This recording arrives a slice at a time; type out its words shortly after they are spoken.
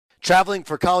Traveling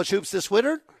for college hoops this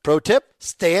winter? Pro tip,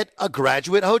 stay at a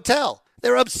graduate hotel.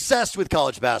 They're obsessed with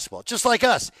college basketball, just like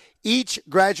us. Each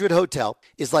graduate hotel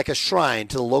is like a shrine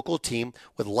to the local team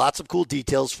with lots of cool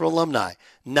details for alumni.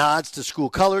 Nods to school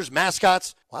colors,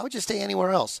 mascots. Why would you stay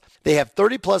anywhere else? They have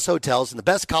 30-plus hotels in the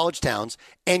best college towns.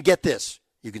 And get this,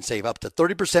 you can save up to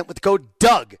 30% with the code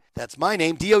DOUG. That's my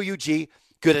name, D-O-U-G.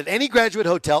 Good at any graduate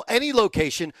hotel, any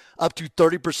location, up to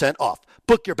 30% off.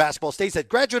 Book your basketball stays at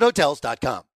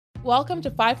graduatehotels.com. Welcome to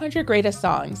 500 Greatest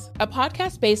Songs, a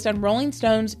podcast based on Rolling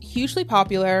Stone's hugely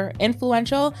popular,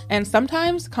 influential, and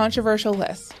sometimes controversial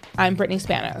list. I'm Brittany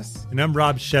Spanos. And I'm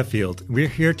Rob Sheffield. We're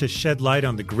here to shed light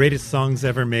on the greatest songs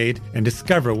ever made and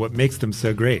discover what makes them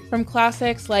so great. From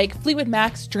classics like Fleetwood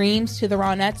Mac's Dreams to the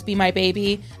Ronettes' Be My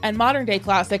Baby, and modern-day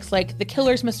classics like The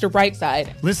Killer's Mr.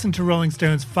 Brightside. Listen to Rolling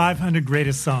Stone's 500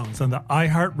 Greatest Songs on the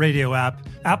iHeartRadio app,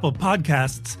 Apple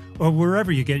Podcasts, or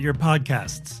wherever you get your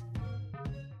podcasts.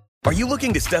 Are you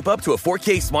looking to step up to a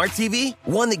 4K smart TV?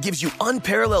 One that gives you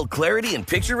unparalleled clarity and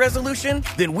picture resolution?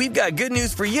 Then we've got good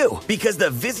news for you, because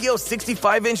the Vizio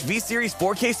 65-inch V-Series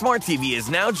 4K smart TV is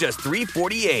now just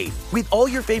 $348. With all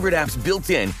your favorite apps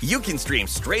built in, you can stream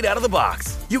straight out of the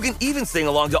box. You can even sing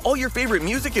along to all your favorite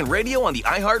music and radio on the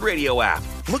iHeartRadio app.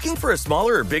 Looking for a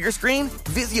smaller or bigger screen?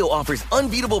 Vizio offers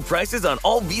unbeatable prices on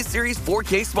all V-Series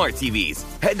 4K smart TVs.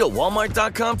 Head to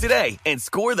Walmart.com today and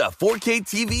score the 4K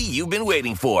TV you've been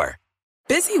waiting for.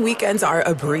 Busy weekends are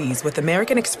a breeze with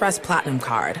American Express Platinum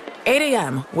Card. 8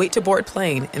 a.m., wait to board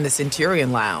plane in the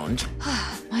Centurion Lounge.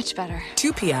 Much better.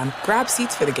 2 p.m., grab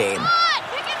seats for the game.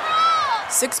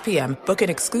 6 p.m., book an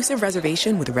exclusive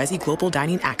reservation with Resi Global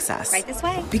Dining Access. Right this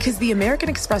way. Because the American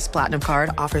Express Platinum Card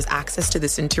offers access to the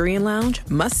Centurion Lounge,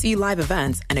 must-see live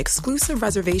events, and exclusive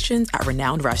reservations at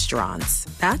renowned restaurants.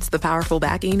 That's the powerful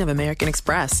backing of American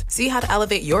Express. See how to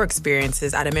elevate your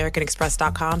experiences at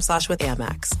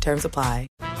americanexpress.com/with-Amex. Terms apply.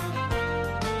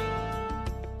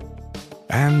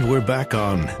 And we're back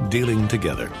on Dealing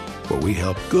Together, where we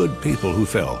help good people who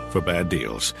fell for bad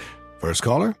deals. First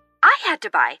caller? I had to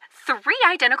buy 3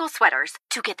 identical sweaters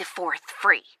to get the 4th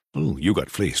free. Oh, you got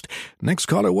fleeced. Next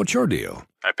caller, what's your deal?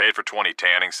 I paid for 20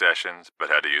 tanning sessions, but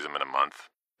had to use them in a month.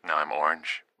 Now I'm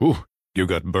orange. Ooh, you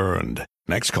got burned.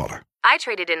 Next caller. I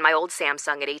traded in my old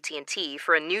Samsung at AT&T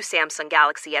for a new Samsung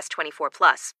Galaxy S24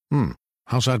 Plus.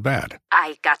 How's that bad?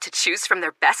 I got to choose from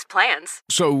their best plans.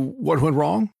 So, what went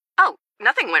wrong? Oh,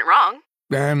 nothing went wrong.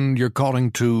 And you're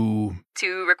calling to...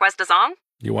 To request a song?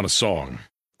 You want a song.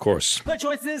 Of course. The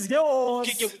choice is yours.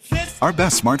 Our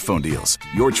best smartphone deals.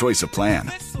 Your choice of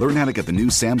plan. Learn how to get the new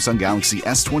Samsung Galaxy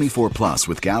S24 Plus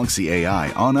with Galaxy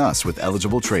AI on us with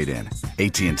eligible trade-in.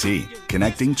 AT&T.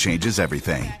 Connecting changes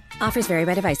everything. Offers vary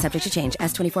by device. Subject to change.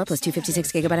 S24 plus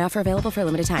 256 gigabyte offer available for a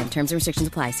limited time. Terms and restrictions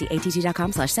apply. See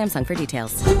att.com/Samsung for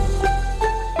details.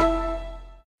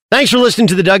 Thanks for listening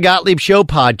to the Doug Gottlieb Show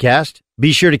podcast.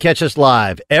 Be sure to catch us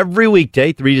live every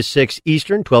weekday, 3 to 6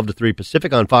 Eastern, 12 to 3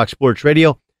 Pacific on Fox Sports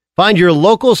Radio. Find your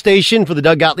local station for the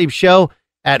Doug Gottlieb Show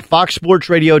at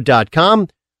foxsportsradio.com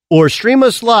or stream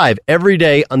us live every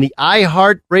day on the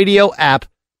iHeartRadio app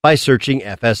by searching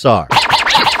FSR.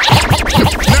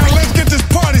 Now let's get this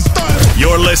party started.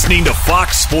 You're listening to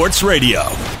Fox Sports Radio.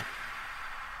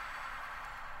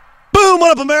 Boom!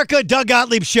 What up, America? Doug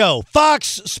Gottlieb Show,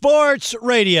 Fox Sports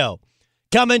Radio.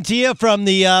 Coming to you from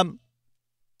the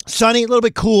sunny, a little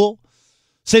bit cool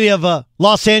city of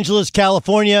Los Angeles,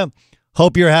 California.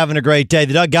 Hope you're having a great day.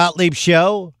 The Doug Gottlieb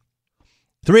Show,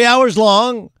 3 hours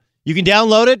long. You can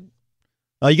download it.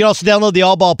 You can also download the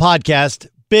All Ball podcast.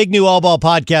 Big new All Ball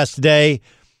podcast today.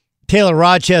 Taylor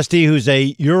Rochesty, who's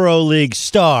a EuroLeague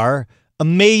star.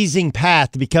 Amazing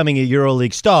path to becoming a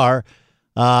EuroLeague star.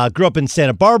 Grew up in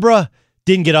Santa Barbara.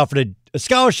 Didn't get offered a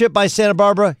scholarship by Santa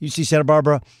Barbara. UC Santa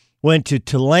Barbara. Went to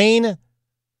Tulane.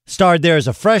 Starred there as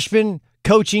a freshman.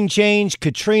 Coaching change.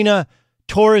 Katrina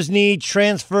tore his knee.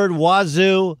 Transferred.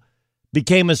 Wazoo.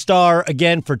 Became a star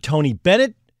again for Tony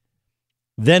Bennett.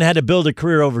 Then had to build a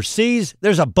career overseas.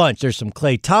 There's a bunch. There's some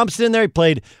Klay Thompson in there. He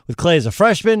played with Klay as a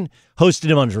freshman.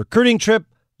 Hosted him on his recruiting trip.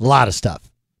 A lot of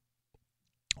stuff.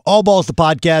 All Ball's the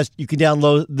podcast. You can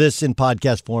download this in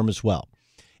podcast form as well.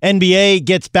 NBA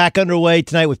gets back underway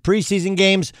tonight with preseason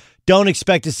games. Don't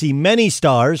expect to see many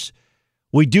stars.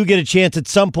 We do get a chance at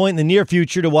some point in the near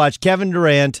future to watch Kevin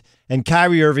Durant and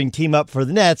Kyrie Irving team up for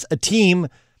the Nets, a team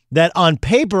that on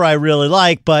paper I really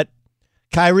like, but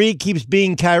Kyrie keeps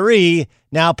being Kyrie,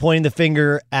 now pointing the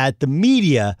finger at the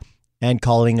media and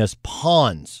calling us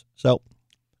pawns. So,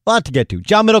 a lot to get to.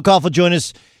 John Middlecoff will join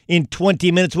us in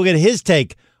 20 minutes. We'll get his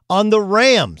take on the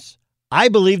Rams. I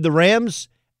believe the Rams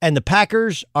and the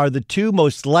Packers are the two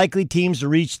most likely teams to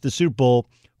reach the Super Bowl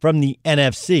from the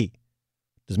NFC.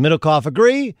 Does Middlecoff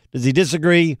agree? Does he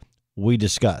disagree? We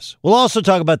discuss. We'll also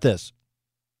talk about this.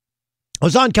 I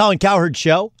was on Colin Cowherd's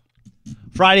show.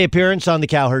 Friday appearance on the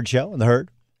Cowherd Show, on the Herd.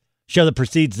 Show that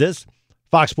precedes this.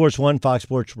 Fox Sports 1, Fox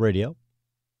Sports Radio.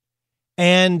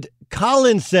 And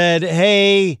Colin said,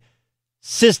 hey,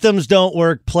 systems don't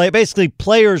work. Basically,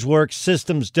 players work,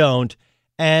 systems don't.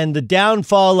 And the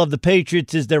downfall of the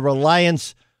Patriots is their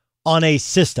reliance on a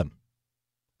system.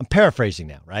 I'm paraphrasing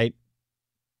now, right?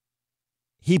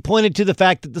 He pointed to the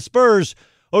fact that the Spurs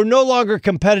are no longer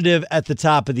competitive at the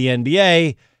top of the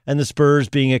NBA, and the Spurs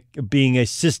being a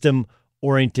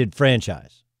system-oriented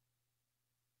franchise.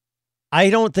 I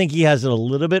don't think he has it a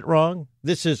little bit wrong.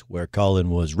 This is where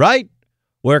Colin was right,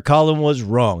 where Colin was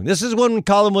wrong. This is when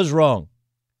Colin was wrong.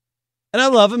 And I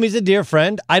love him. He's a dear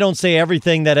friend. I don't say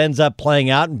everything that ends up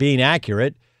playing out and being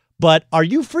accurate. But are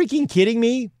you freaking kidding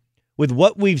me with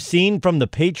what we've seen from the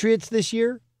Patriots this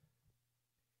year?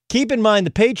 Keep in mind,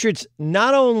 the Patriots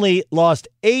not only lost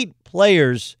 8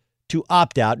 players to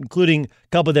opt out, including a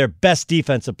couple of their best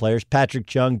defensive players, Patrick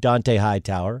Chung, Dante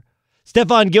Hightower.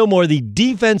 Stephon Gilmore, the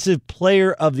defensive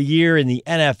player of the year in the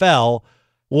NFL,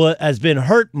 has been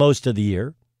hurt most of the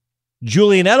year.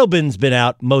 Julian Edelman's been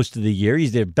out most of the year.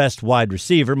 He's their best wide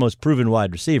receiver, most proven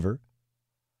wide receiver.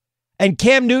 And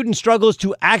Cam Newton struggles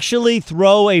to actually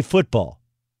throw a football.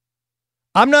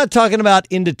 I'm not talking about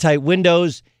into tight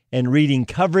windows and reading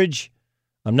coverage.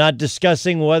 I'm not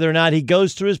discussing whether or not he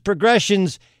goes through his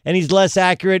progressions and he's less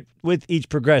accurate with each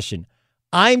progression.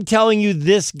 I'm telling you,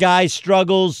 this guy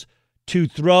struggles to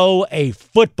throw a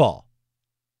football.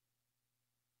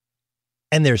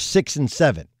 And they're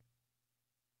 6-7.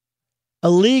 A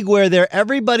league where they're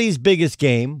everybody's biggest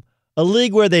game, a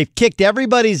league where they've kicked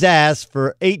everybody's ass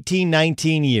for 18,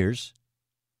 19 years,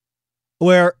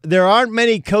 where there aren't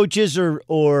many coaches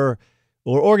or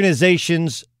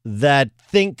organizations that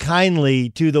think kindly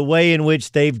to the way in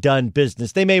which they've done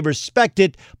business. They may respect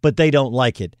it, but they don't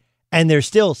like it. And they're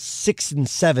still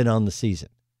 6-7 on the season.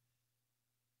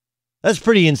 That's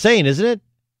pretty insane, isn't it?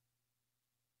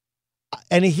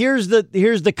 And here's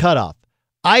the cutoff.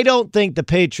 I don't think the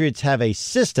Patriots have a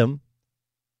system,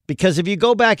 because if you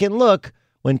go back and look,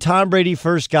 when Tom Brady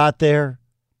first got there,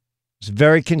 it was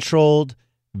very controlled,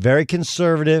 very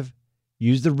conservative,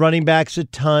 used the running backs a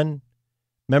ton.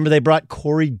 Remember, they brought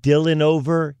Corey Dillon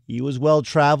over. He was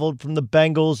well-traveled from the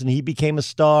Bengals, and he became a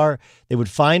star. They would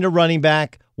find a running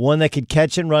back, one that could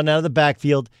catch and run out of the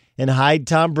backfield, and hide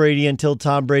Tom Brady until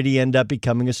Tom Brady ended up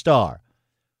becoming a star.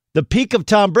 The peak of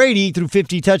Tom Brady threw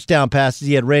 50 touchdown passes.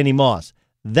 He had Randy Moss.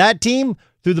 That team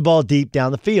threw the ball deep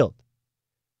down the field.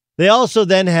 They also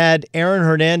then had Aaron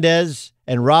Hernandez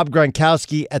and Rob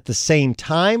Gronkowski at the same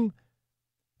time.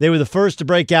 They were the first to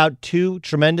break out 2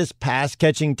 tremendous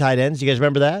pass-catching tight ends. You guys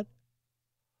remember that?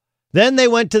 Then they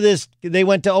went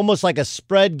to almost like a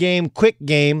spread game, quick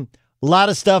game, a lot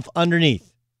of stuff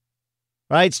underneath.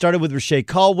 Right? Started with Rashae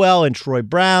Caldwell and Troy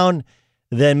Brown,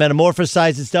 then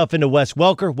metamorphosized itself into Wes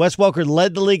Welker. Wes Welker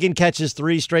led the league in catches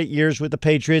 3 straight years with the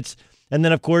Patriots. And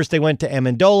then, of course, they went to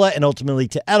Amendola and ultimately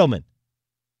to Edelman.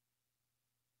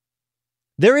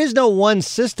 There is no one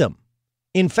system.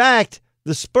 In fact,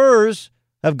 the Spurs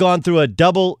have gone through a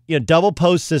double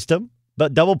post system,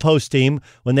 but double post team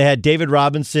when they had David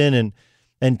Robinson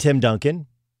and Tim Duncan.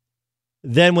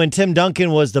 Then when Tim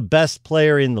Duncan was the best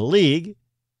player in the league,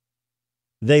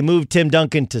 they moved Tim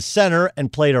Duncan to center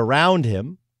and played around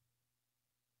him.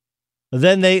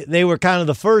 Then they were kind of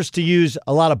the first to use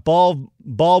a lot of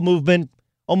ball movement,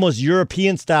 almost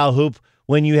European-style hoop,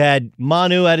 when you had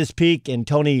Manu at his peak and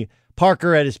Tony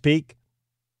Parker at his peak.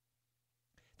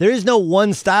 There is no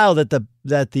one style that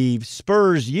the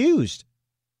Spurs used.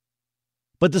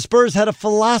 But the Spurs had a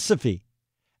philosophy.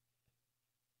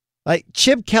 Like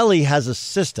Chip Kelly has a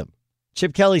system.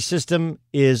 Chip Kelly's system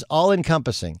is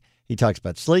all-encompassing. He talks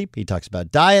about sleep, he talks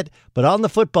about diet, but on the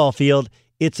football field,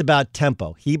 it's about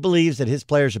tempo. He believes that his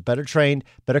players are better trained,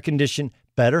 better conditioned,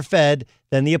 better fed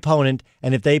than the opponent,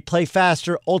 and if they play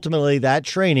faster, ultimately that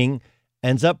training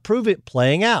ends up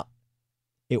playing out.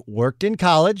 It worked in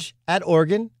college at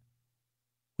Oregon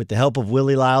with the help of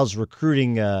Willie Lyle's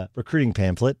recruiting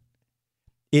pamphlet.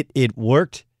 It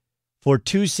worked for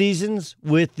 2 seasons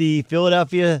with the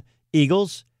Philadelphia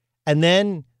Eagles, and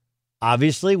then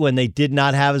obviously when they did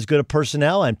not have as good a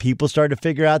personnel and people started to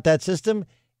figure out that system,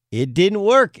 it didn't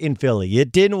work in Philly.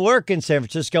 It didn't work in San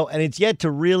Francisco, and it's yet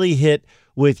to really hit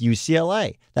with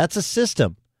UCLA. That's a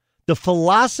system. The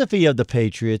philosophy of the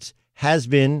Patriots has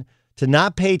been to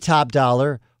not pay top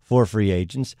dollar for free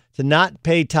agents, to not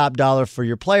pay top dollar for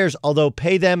your players, although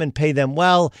pay them and pay them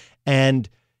well and,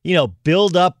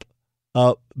 build up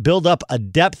build up a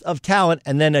depth of talent,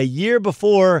 and then a year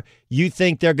before you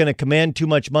think they're going to command too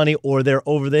much money or they're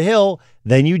over the hill,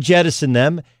 then you jettison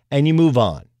them and you move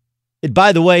on. It,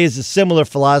 by the way, is a similar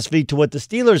philosophy to what the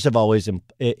Steelers have always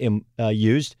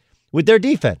used with their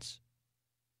defense.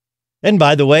 And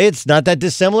by the way, it's not that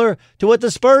dissimilar to what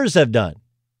the Spurs have done.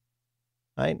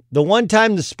 Right? The one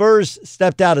time the Spurs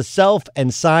stepped out of self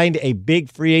and signed a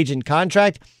big free agent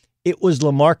contract, it was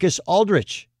LaMarcus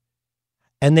Aldridge.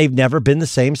 And they've never been the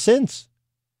same since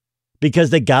because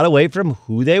they got away from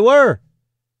who they were.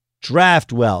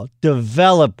 Draft well,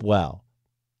 develop well.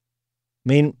 I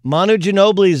mean, Manu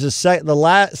Ginobili is the second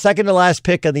to last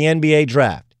pick of the NBA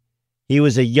draft. He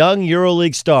was a young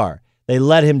EuroLeague star. They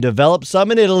let him develop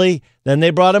some in Italy. Then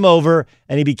they brought him over,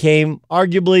 and he became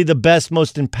arguably the best,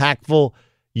 most impactful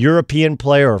European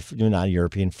player, or not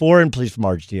European, foreign, please from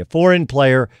Argentina, foreign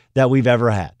player that we've ever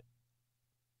had.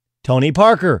 Tony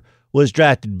Parker was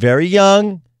drafted very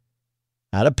young,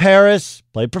 out of Paris,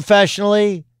 played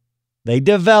professionally. They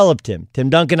developed him. Tim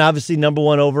Duncan, obviously number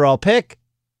 1 overall pick.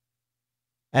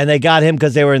 And they got him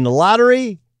because they were in the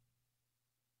lottery.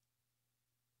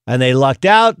 And they lucked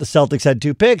out. The Celtics had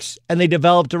 2 picks, and they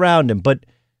developed around him. But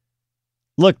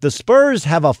look, the Spurs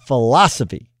have a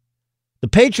philosophy. The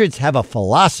Patriots have a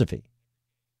philosophy.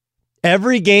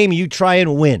 Every game you try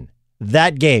and win,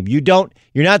 that game. You're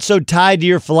not so tied to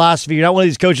your philosophy. You're not one of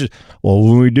these coaches, well,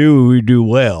 when we do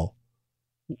well.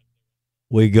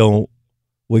 We go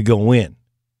win.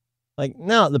 Like,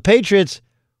 no, the Patriots,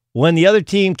 when the other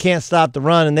team can't stop the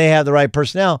run and they have the right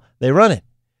personnel, they run it.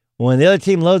 When the other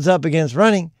team loads up against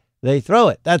running, they throw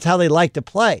it. That's how they like to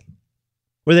play.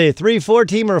 Were they a 3-4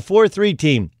 team or a 4-3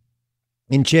 team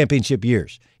in championship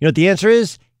years? You know what the answer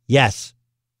is? Yes.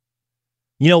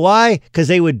 You know why? Because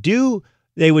they would do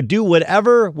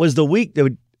whatever was the weak. They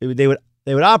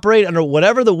would operate under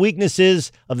whatever the weakness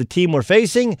is of the team we're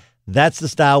facing. That's the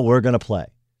style we're going to play.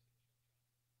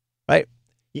 Right?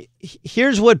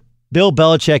 Here's what Bill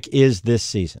Belichick is this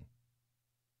season.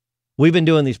 We've been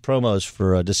doing these promos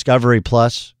for Discovery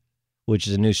Plus, which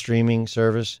is a new streaming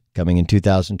service coming in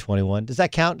 2021. Does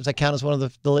that count? Does that count as one of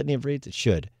the litany of reads? It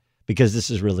should, because this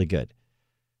is really good.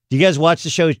 Do you guys watch the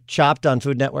show Chopped on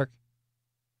Food Network?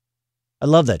 I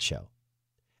love that show.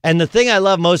 And the thing I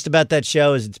love most about that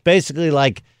show is it's basically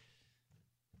like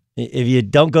if you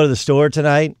don't go to the store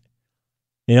tonight,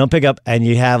 you don't pick up, and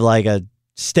you have like a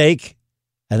steak,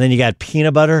 and then you got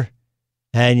peanut butter,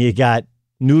 and you got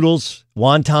noodles,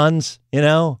 wontons,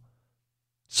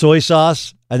 soy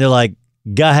sauce, and they're like,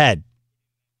 go ahead.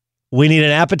 We need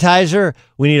an appetizer,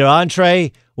 we need an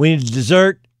entree, we need a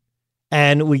dessert,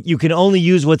 and you can only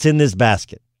use what's in this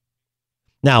basket.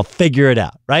 Now, figure it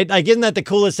out, right? Like, isn't that the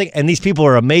coolest thing? And these people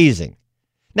are amazing.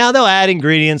 Now, they'll add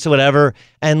ingredients or whatever.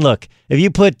 And look, if you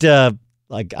put,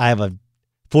 like, I have a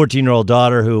 14-year-old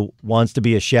daughter who wants to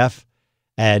be a chef,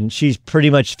 and she's pretty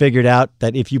much figured out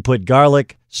that if you put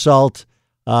garlic, salt,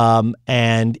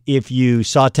 and if you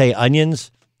saute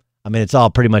onions, I mean, it's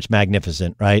all pretty much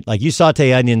magnificent, right? Like, you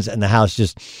saute onions and the house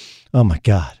just, oh, my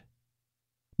God.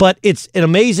 But it's an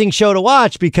amazing show to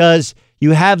watch because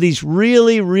you have these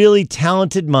really, really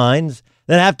talented minds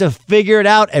that have to figure it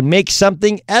out and make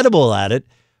something edible at it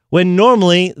when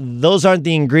normally those aren't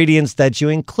the ingredients that you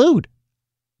include.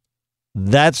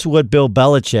 That's what Bill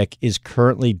Belichick is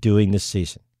currently doing this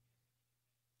season.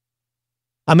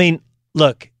 I mean,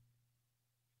 look,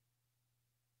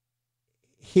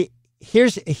 he's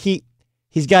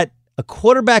got a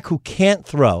quarterback who can't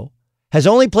throw, has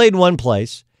only played one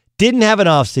place, didn't have an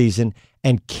offseason,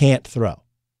 and can't throw.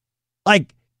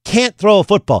 Like, can't throw a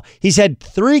football. He's had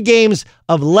 3 games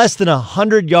of less than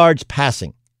 100 yards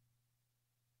passing.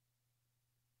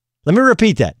 Let me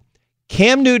repeat that.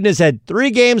 Cam Newton has had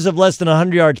 3 games of less than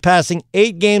 100 yards passing,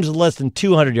 8 games of less than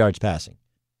 200 yards passing.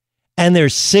 And they're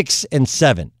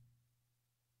 6-7.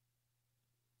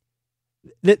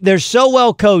 They're so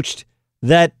well coached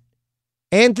that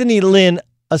Anthony Lynn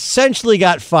essentially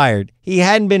got fired. He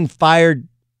hadn't been fired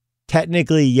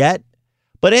technically yet,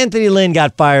 but Anthony Lynn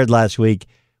got fired last week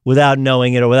without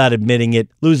knowing it or without admitting it,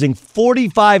 losing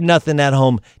 45-0 at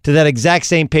home to that exact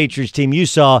same Patriots team you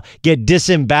saw get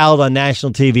disemboweled on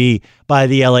national TV by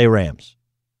the LA Rams.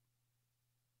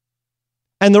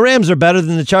 And the Rams are better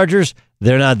than the Chargers.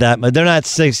 They're not that much. They're not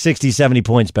 60, 70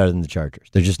 points better than the Chargers.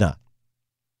 They're just not.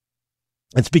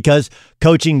 It's because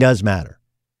coaching does matter.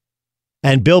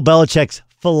 And Bill Belichick's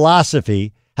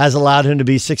philosophy has allowed him to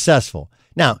be successful.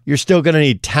 Now, you're still going to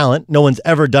need talent. No one's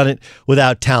ever done it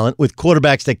without talent, with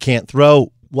quarterbacks that can't throw,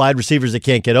 wide receivers that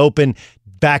can't get open,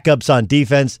 backups on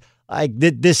defense.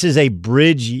 This is a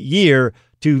bridge year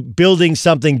to building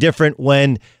something different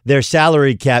when their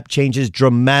salary cap changes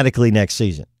dramatically next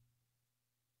season.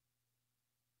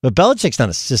 But Belichick's not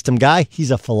a system guy.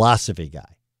 He's a philosophy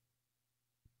guy.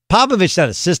 Popovich's not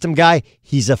a system guy.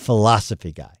 He's a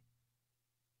philosophy guy.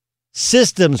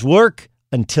 Systems work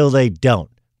until they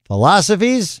don't.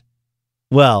 Philosophies,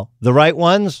 well, the right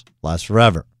ones last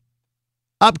forever.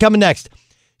 Upcoming next,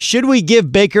 should we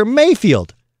give Baker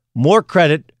Mayfield more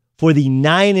credit for the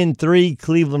 9-3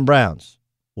 Cleveland Browns?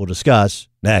 We'll discuss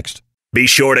next. Be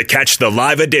sure to catch the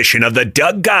live edition of the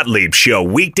Doug Gottlieb Show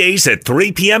weekdays at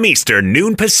 3 p.m. Eastern,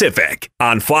 noon Pacific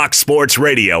on Fox Sports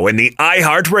Radio and the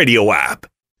iHeartRadio app.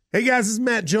 Hey guys, this is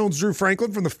Matt Jones, Drew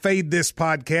Franklin from the Fade This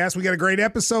podcast. We got a great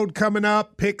episode coming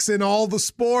up, picks in all the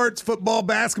sports, football,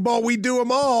 basketball, we do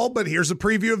them all, but here's a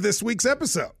preview of this week's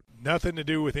episode. Nothing to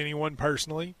do with anyone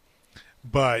personally,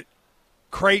 but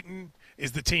Creighton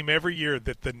is the team every year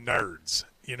that the nerds,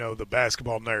 the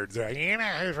basketball nerds, they're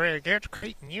like, who's against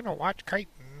Creighton? Watch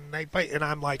Creighton. They play. And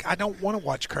I'm like, I don't want to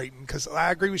watch Creighton because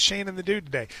I agree with Shannon the dude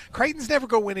today. Creighton's never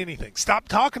going to win anything. Stop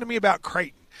talking to me about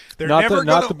Creighton. They're not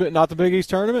the Big East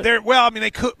tournament.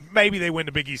 They could maybe they win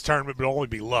the Big East tournament, but it'll only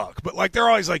be luck. But they're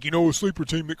always like, a sleeper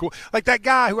team that cool. Like that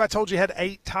guy who I told you had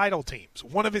 8 title teams.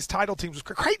 One of his title teams was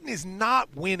Creighton is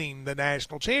not winning the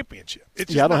national championship. I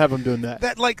don't have them doing that.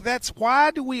 That's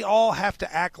why do we all have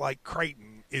to act like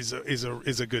Creighton is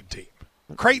a good team?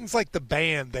 Creighton's like the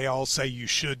band they all say you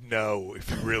should know if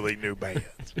you really knew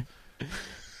bands.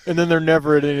 And then they're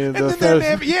never at any of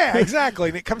the yeah, exactly.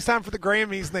 And it comes time for the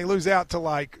Grammys, and they lose out to,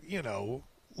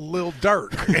 Lil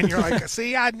Durk. And you're like,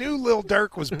 see, I knew Lil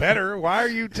Durk was better. Why are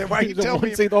you telling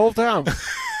me? The whole time.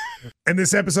 And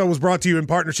this episode was brought to you in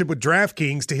partnership with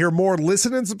DraftKings. To hear more,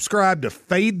 listen and subscribe to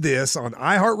Fade This on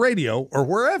iHeartRadio or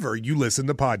wherever you listen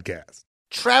to podcasts.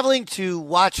 Traveling to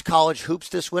watch college hoops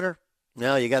this winter?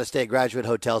 No, you got to stay at Graduate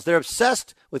Hotels. They're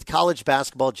obsessed with college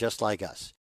basketball just like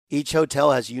us. Each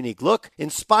hotel has a unique look,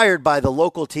 inspired by the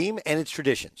local team and its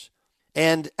traditions.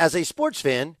 And as a sports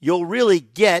fan, you'll really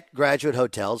get Graduate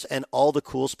Hotels and all the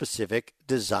cool specific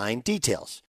design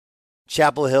details.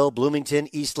 Chapel Hill, Bloomington,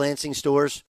 East Lansing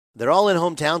stores, they're all in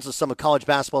hometowns of some of college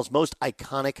basketball's most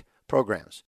iconic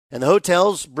programs. And the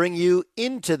hotels bring you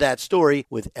into that story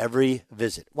with every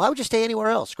visit. Why would you stay anywhere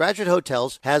else? Graduate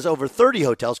Hotels has over 30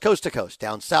 hotels coast to coast,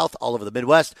 down south, all over the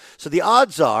Midwest. So the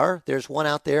odds are there's one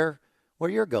out there where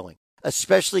you're going,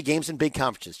 especially games and big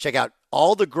conferences. Check out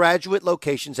all the Graduate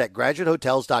locations at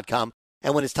graduatehotels.com.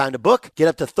 And when it's time to book, get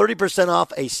up to 30%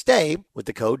 off a stay with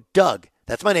the code DOUG.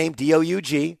 That's my name,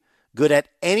 D-O-U-G. Good at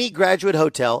any Graduate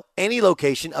hotel, any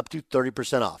location, up to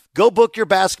 30% off. Go book your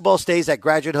basketball stays at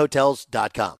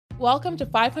graduatehotels.com. Welcome to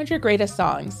 500 Greatest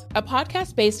Songs, a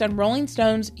podcast based on Rolling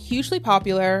Stone's hugely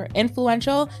popular,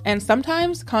 influential, and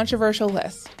sometimes controversial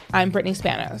list. I'm Brittany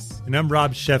Spanos. And I'm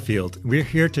Rob Sheffield. We're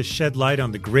here to shed light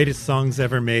on the greatest songs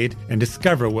ever made and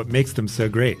discover what makes them so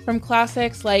great. From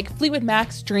classics like Fleetwood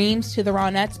Mac's Dreams to the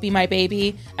Ronettes' Be My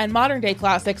Baby, and modern-day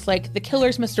classics like The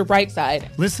Killer's Mr.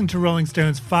 Brightside. Listen to Rolling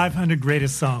Stone's 500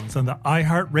 Greatest Songs on the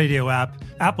iHeartRadio app,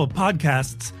 Apple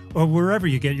Podcasts, or wherever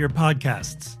you get your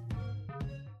podcasts.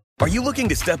 Are you looking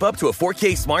to step up to a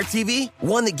 4K smart TV?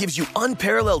 One that gives you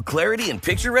unparalleled clarity and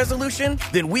picture resolution?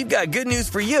 Then we've got good news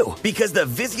for you, because the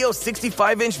Vizio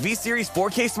 65-inch V-Series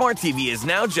 4K smart TV is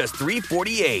now just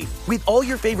 $348. With all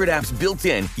your favorite apps built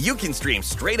in, you can stream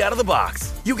straight out of the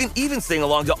box. You can even sing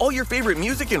along to all your favorite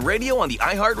music and radio on the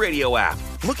iHeartRadio app.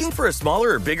 Looking for a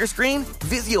smaller or bigger screen?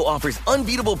 Vizio offers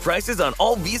unbeatable prices on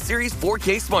all V-Series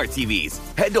 4K smart TVs.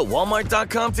 Head to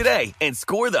Walmart.com today and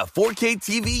score the 4K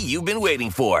TV you've been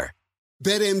waiting for.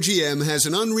 BetMGM has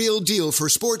an unreal deal for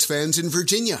sports fans in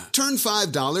Virginia. Turn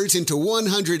 $5 into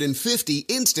 $150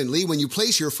 instantly when you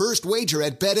place your first wager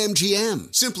at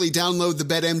BetMGM. Simply download the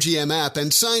BetMGM app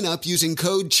and sign up using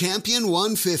code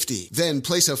CHAMPION150. Then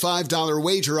place a $5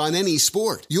 wager on any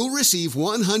sport. You'll receive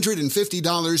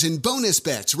 $150 in bonus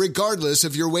bets regardless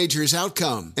of your wager's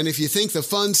outcome. And if you think the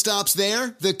fun stops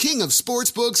there, the King of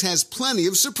Sportsbooks has plenty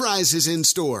of surprises in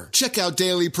store. Check out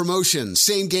daily promotions,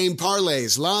 same-game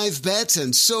parlays, live bets,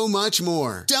 and so much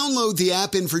more. Download the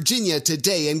app in Virginia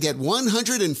today and get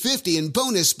 $150 in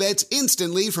bonus bets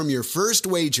instantly from your first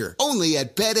wager. Only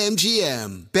at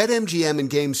BetMGM. BetMGM and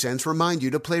GameSense remind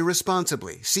you to play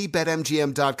responsibly. See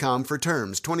BetMGM.com for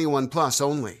terms. 21 plus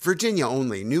only. Virginia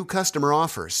only. New customer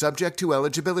offer. Subject to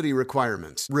eligibility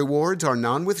requirements. Rewards are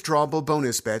non-withdrawable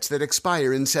bonus bets that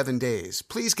expire in 7 days.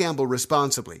 Please gamble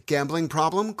responsibly. Gambling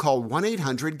problem? Call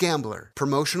 1-800-GAMBLER.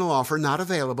 Promotional offer not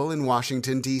available in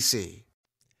Washington, D.C.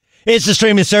 It's the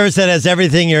streaming service that has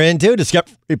everything you're into.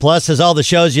 Discovery Plus has all the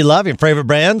shows you love, your favorite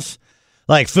brands,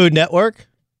 like Food Network,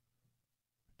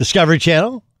 Discovery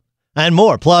Channel, and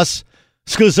more. Plus,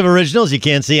 exclusive originals you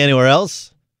can't see anywhere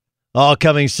else. All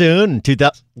coming soon in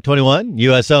 2021,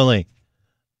 U.S. only.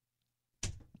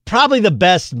 Probably the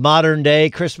best modern day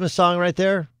Christmas song right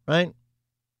there, right?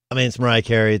 I mean, it's Mariah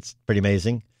Carey. It's pretty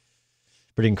amazing.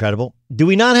 Pretty incredible. Do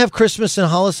we not have Christmas in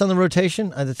Hollis on the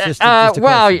rotation? That's just a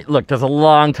question. Look, there's a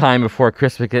long time before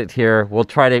Christmas gets here. We'll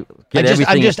try to get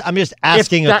everything. I'm just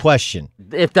asking a question.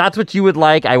 If that's what you would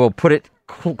like, I will put it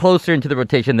closer into the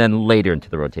rotation than later into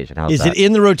the rotation. How's that? Is it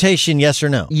in the rotation, yes or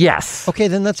no? Yes. Okay,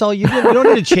 then that's all you do. You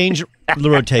don't need to change the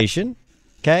rotation.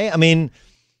 Okay? I mean,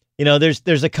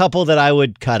 there's a couple that I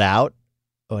would cut out,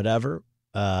 whatever.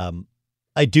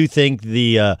 I do think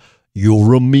the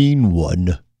You're a Mean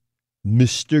One,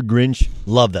 Mr. Grinch.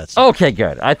 Love that song. Okay,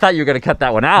 good. I thought you were going to cut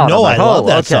that one out. No, I love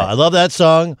that song. I love that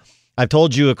song. I've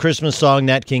told you a Christmas song,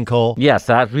 Nat King Cole. Yes,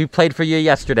 we played for you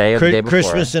yesterday or the day before.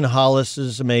 Christmas in Hollis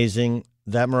is amazing.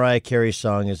 That Mariah Carey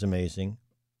song is amazing.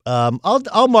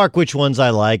 I'll mark which ones I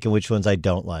like and which ones I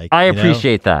don't like. I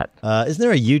appreciate that. Isn't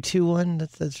there a U2 one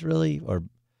that's really or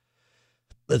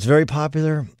that's very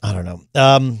popular? I don't know.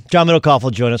 John Middlecoff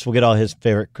will join us. We'll get all his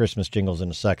favorite Christmas jingles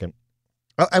in a second.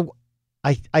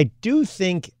 I do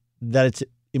think that it's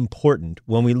important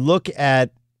when we look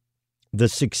at the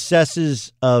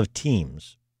successes of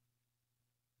teams.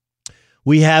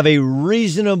 We have a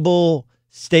reasonable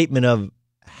statement of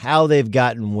how they've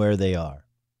gotten where they are.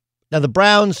 Now, the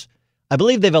Browns, I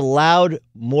believe they've allowed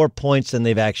more points than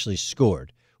they've actually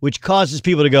scored, which causes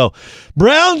people to go,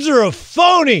 Browns are a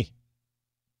phony.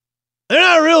 They're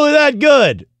not really that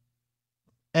good.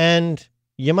 And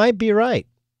you might be right.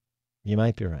 You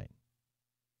might be right.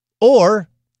 Or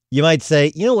you might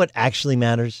say, you know what actually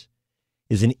matters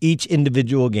is in each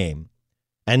individual game.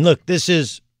 And look, this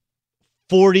is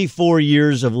 44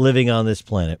 years of living on this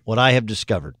planet, what I have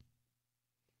discovered.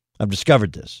 I've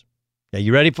discovered this. Are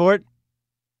you ready for it?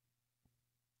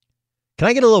 Can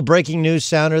I get a little breaking news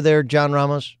sounder there, John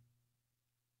Ramos?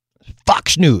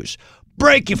 Fox News.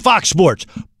 Fox Sports.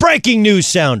 Breaking news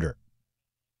sounder.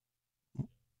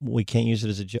 We can't use it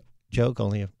as a joke?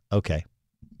 Okay.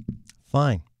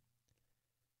 Fine.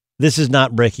 This is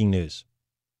not breaking news.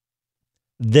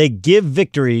 They give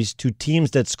victories to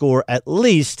teams that score at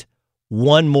least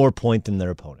one more point than their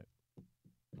opponent.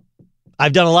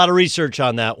 I've done a lot of research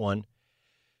on that one,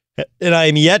 and I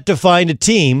am yet to find a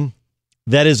team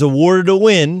that is awarded a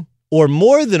win or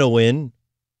more than a win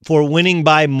for winning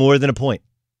by more than a point.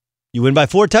 You win by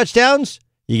 4 touchdowns,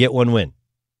 you get 1 win.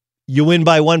 You win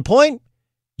by 1 point,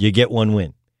 you get 1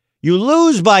 win. You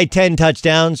lose by 10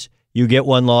 touchdowns, you get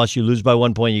 1 loss. You lose by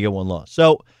 1 point, you get 1 loss.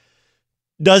 So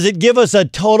does it give us a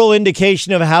total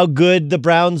indication of how good the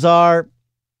Browns are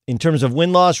in terms of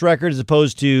win-loss record as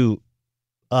opposed to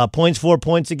points for,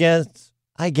 points against?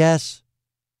 I guess.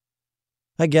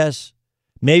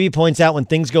 Maybe points out when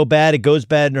things go bad, it goes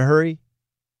bad in a hurry.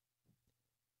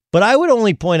 But I would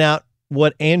only point out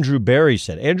what Andrew Berry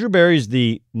said. Andrew Berry is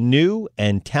the new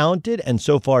and talented and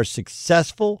so far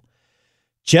successful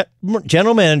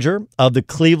general manager of the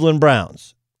Cleveland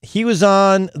Browns. He was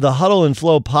on the Huddle and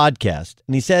Flow podcast,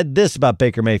 and he said this about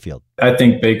Baker Mayfield. I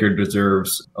think Baker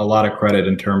deserves a lot of credit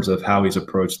in terms of how he's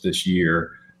approached this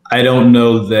year. I don't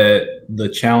know that the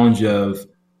challenge of,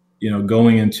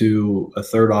 going into a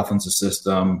third offensive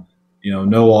system,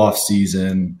 no off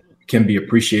season can be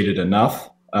appreciated enough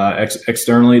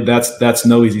externally. That's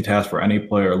no easy task for any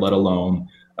player, let alone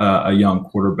a young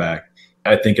quarterback.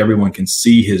 I think everyone can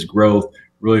see his growth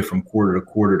really from quarter to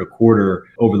quarter to quarter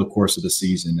over the course of the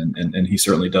season. And he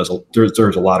certainly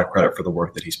deserves a lot of credit for the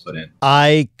work that he's put in.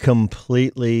 I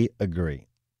completely agree.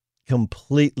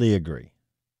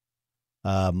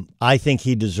 I think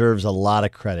he deserves a lot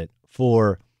of credit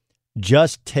for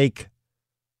just take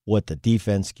what the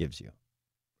defense gives you.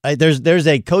 There's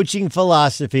a coaching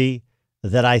philosophy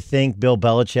that I think Bill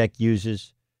Belichick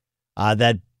uses,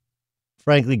 that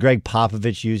frankly Greg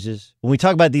Popovich uses. When we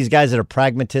talk about these guys that are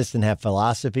pragmatists and have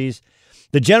philosophies,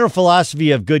 the general philosophy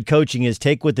of good coaching is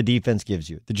take what the defense gives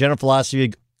you. The general philosophy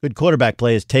of good quarterback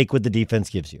play is take what the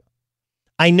defense gives you.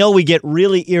 I know we get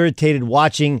really irritated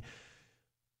watching,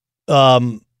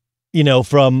 from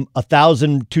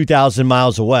 1,000, 2,000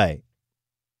 miles away.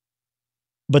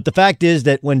 But the fact is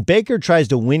that when Baker tries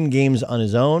to win games on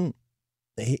his own,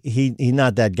 he's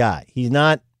not that guy. He's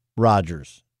not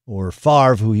Rodgers or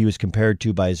Favre, who he was compared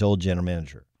to by his old general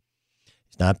manager.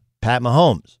 He's not Pat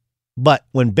Mahomes. But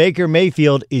when Baker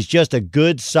Mayfield is just a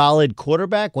good, solid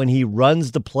quarterback, when he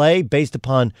runs the play based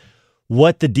upon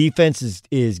what the defense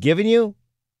is giving you,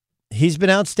 he's been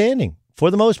outstanding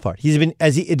for the most part.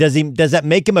 Does that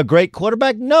make him a great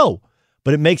quarterback? No,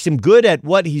 but it makes him good at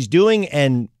what he's doing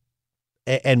and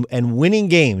and winning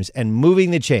games and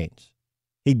moving the chains,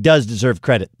 he does deserve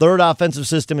credit. Third offensive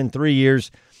system in 3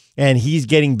 years, and he's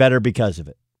getting better because of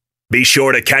it. Be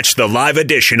sure to catch the live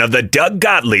edition of the Doug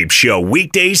Gottlieb Show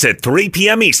weekdays at 3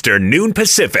 p.m. Eastern, noon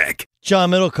Pacific.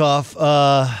 John Middlecoff.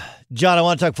 John, I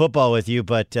want to talk football with you,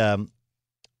 but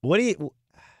what do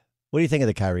you think of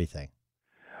the Kyrie thing?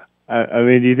 I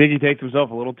mean, do you think he takes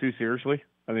himself a little too seriously?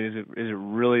 I mean, is it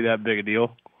really that big a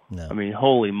deal? No. I mean,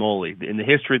 holy moly. In the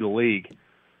history of the league,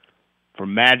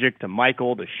 from Magic to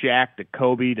Michael to Shaq to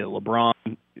Kobe to LeBron,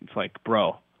 it's like,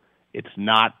 bro, it's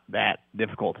not that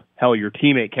difficult. Hell, your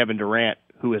teammate Kevin Durant,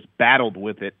 who has battled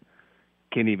with it,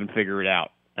 can't even figure it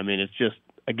out. I mean, it's just,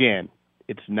 again,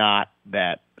 it's not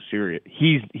that serious.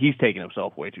 He's taking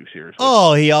himself way too seriously.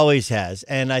 Oh, he always has.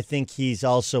 And I think he's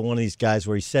also one of these guys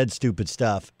where he said stupid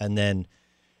stuff, and then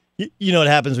you know what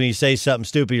happens when you say something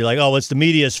stupid? You're like, oh, it's the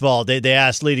media's fault. They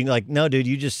asked leading, like, no, dude,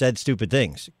 you just said stupid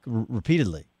things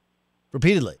repeatedly.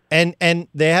 And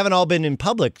they haven't all been in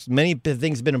public. Many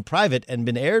things have been in private and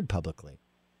been aired publicly.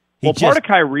 Part of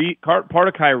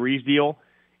Kyrie's deal,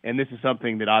 and this is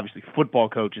something that obviously football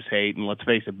coaches hate, and let's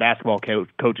face it, basketball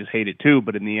coaches hate it too,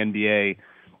 but in the NBA,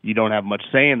 you don't have much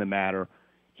say in the matter.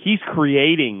 He's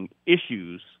creating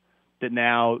issues that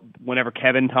now, whenever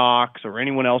Kevin talks or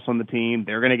anyone else on the team,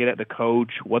 they're going to get at the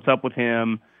coach. What's up with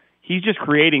him? He's just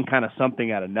creating kind of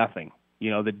something out of nothing,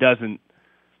 that doesn't.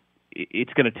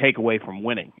 It's going to take away from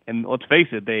winning. And let's face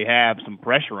it, they have some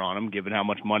pressure on him, given how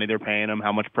much money they're paying him,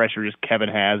 how much pressure just Kevin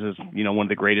has as, one of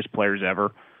the greatest players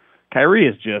ever. Kyrie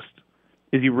is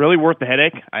he really worth the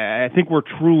headache? I think we're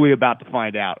truly about to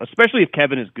find out, especially if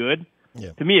Kevin is good.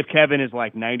 Yeah. To me, if Kevin is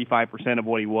like 95% of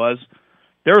what he was,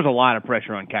 there's a lot of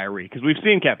pressure on Kyrie because we've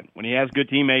seen Kevin. When he has good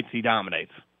teammates, he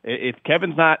dominates. If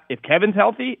Kevin's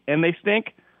healthy and they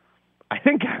stink, I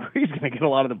think Kyrie's going to get a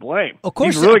lot of the blame. Of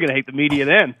course, he's really going to hate the media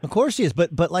then. Of course he is.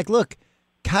 But like, look,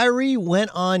 Kyrie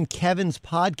went on Kevin's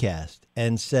podcast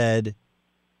and said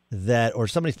that, or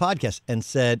somebody's podcast, and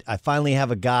said, I finally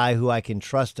have a guy who I can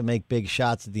trust to make big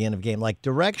shots at the end of a game. Like,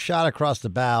 direct shot across the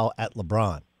bow at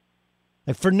LeBron.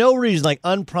 Like, for no reason, like,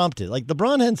 unprompted. Like,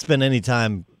 LeBron hadn't spent any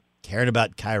time caring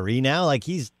about Kyrie now. Like,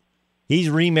 he's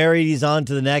remarried. He's on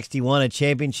to the next. He won a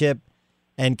championship.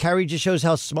 And Kyrie just shows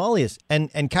how small he is.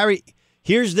 And Kyrie,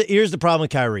 here's the problem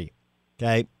with Kyrie,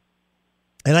 okay?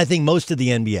 And I think most of the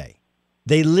NBA,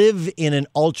 they live in an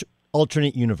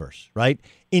alternate universe, right?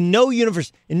 In no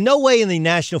way in the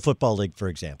National Football League, for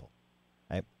example,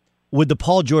 right, would the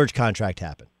Paul George contract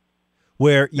happen.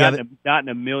 Where you not in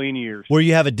a million years. Where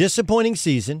you have a disappointing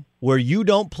season, where you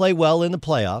don't play well in the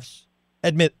playoffs,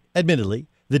 admittedly,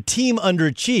 the team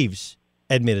underachieves,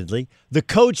 admittedly, the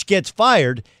coach gets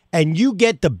fired, and you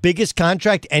get the biggest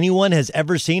contract anyone has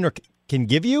ever seen or can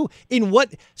give you?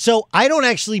 So I don't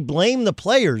actually blame the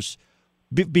players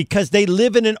because they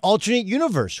live in an alternate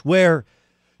universe where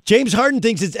James Harden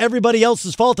thinks it's everybody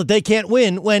else's fault that they can't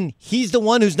win when he's the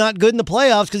one who's not good in the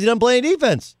playoffs because he doesn't play any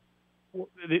defense. Well,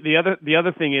 the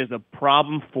other thing is the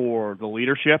problem for the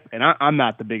leadership, and I'm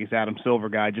not the biggest Adam Silver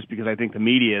guy just because I think the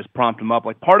media has prompted him up.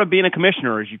 Like, part of being a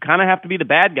commissioner is you kind of have to be the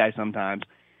bad guy sometimes.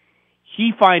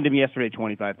 He fined him yesterday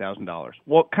 $25,000.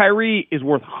 Well, Kyrie is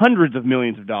worth hundreds of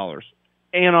millions of dollars.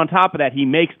 And on top of that, he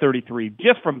makes 33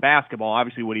 just from basketball.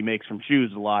 Obviously, what he makes from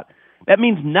shoes is a lot. That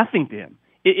means nothing to him.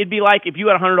 It'd be like if you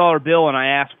had a $100 bill and I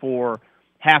asked for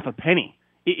half a penny.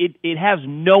 It has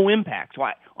no impact.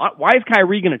 Why is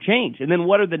Kyrie going to change? And then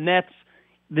what are the Nets?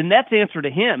 The Nets answer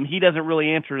to him. He doesn't really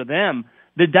answer to them.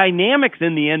 The dynamics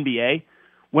in the NBA,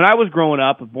 when I was growing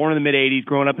up, born in the mid-'80s,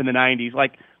 growing up in the 90s,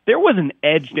 like, there was an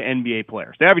edge to NBA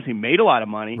players. They obviously made a lot of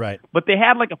money, right? But they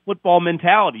had like a football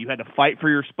mentality. You had to fight for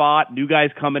your spot, new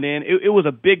guys coming in. It was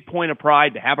a big point of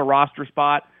pride to have a roster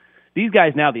spot. These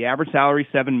guys now, the average salary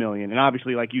is $7 million, and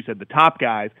obviously, like you said, the top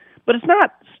guys. But it's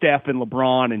not Steph and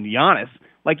LeBron and Giannis.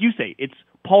 Like you say, it's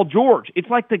Paul George. It's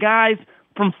like the guys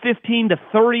from 15 to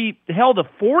 30, hell to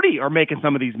 40 are making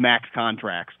some of these max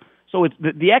contracts. So it's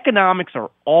the economics are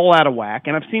all out of whack.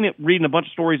 And I've seen it reading a bunch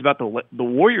of stories about the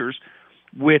Warriors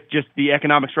with just the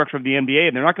economic structure of the NBA,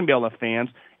 and they're not going to be able to have fans.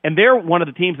 And they're one of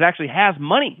the teams that actually has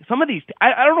money. Some of these,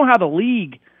 I don't know how the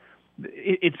league,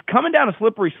 it's coming down a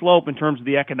slippery slope in terms of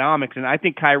the economics, and I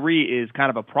think Kyrie is kind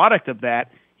of a product of that.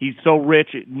 He's so rich,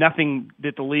 nothing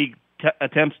that the league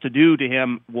attempts to do to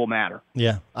him will matter.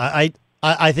 Yeah, I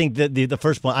think that the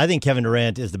first point, I think Kevin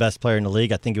Durant is the best player in the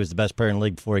league. I think he was the best player in the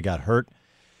league before he got hurt.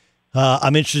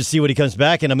 I'm interested to see what he comes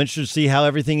back, and I'm interested to see how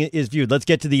everything is viewed. Let's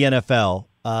get to the NFL.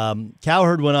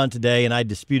 Cowherd went on today, and I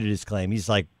disputed his claim. He's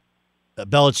like,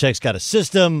 Belichick's got a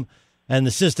system, and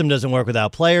the system doesn't work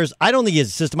without players. I don't think he has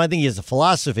a system. I think he has a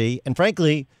philosophy, and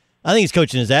frankly, I think he's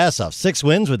coaching his ass off. 6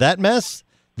 wins with that mess?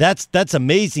 That's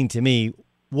amazing to me.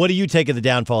 What do you take of the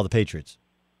downfall of the Patriots?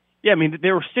 Yeah, I mean,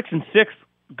 they were 6-6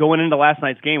 going into last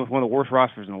night's game with one of the worst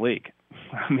rosters in the league.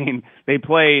 I mean, they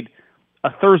played a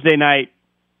Thursday night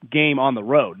game on the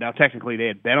road. Now, technically, they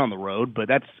had been on the road, but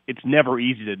it's never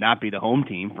easy to not be the home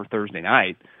team for Thursday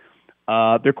night.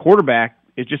 Their quarterback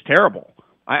is just terrible.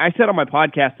 I said on my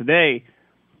podcast today,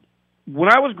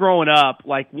 when I was growing up,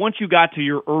 like once you got to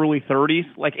your early 30s,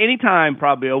 like anytime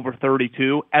probably over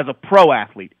 32, as a pro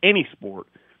athlete, any sport,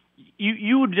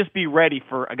 you would just be ready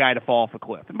for a guy to fall off a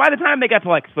cliff. And by the time they got to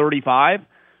like 35,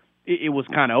 it was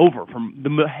kind of over from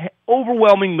the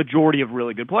overwhelming majority of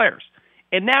really good players.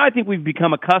 And now I think we've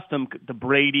become accustomed to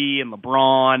Brady and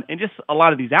LeBron and just a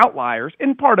lot of these outliers,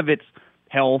 and part of it's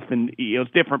health and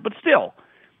it's different, but still,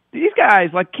 these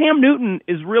guys, like Cam Newton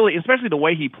is really, especially the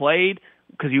way he played,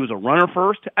 because he was a runner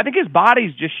first, I think his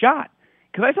body's just shot.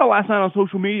 Because I saw last night on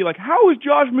social media, like, how is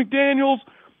Josh McDaniels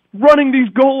running these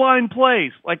goal line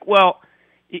plays? Like, well,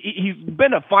 he's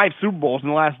been to 5 Super Bowls in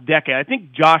the last decade. I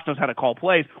think Josh knows how to call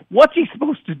plays. What's he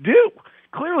supposed to do?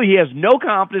 Clearly, he has no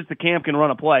confidence that Cam can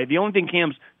run a play. The only thing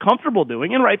Cam's comfortable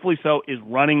doing, and rightfully so, is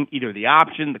running either the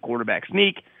option, the quarterback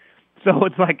sneak. So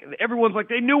it's like everyone's like,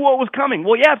 they knew what was coming.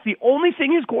 Well, yeah, it's the only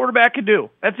thing his quarterback could do.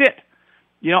 That's it.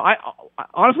 You know, I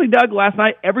honestly, Doug, last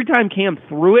night, every time Cam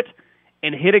threw it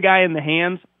and hit a guy in the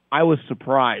hands, I was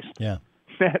surprised. Yeah.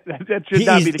 that should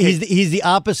not be the case. He's the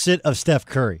opposite of Steph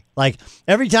Curry. Like,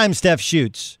 every time Steph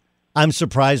shoots, I'm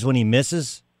surprised when he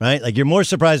misses, right? Like, you're more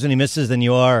surprised when he misses than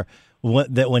you are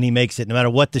when he makes it, no matter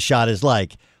what the shot is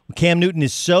like. Cam Newton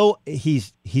is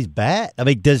he's bad. I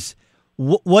mean, does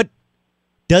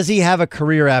he have a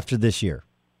career after this year?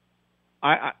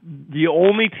 The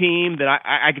only team that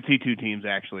I could see 2 teams,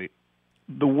 actually.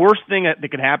 The worst thing that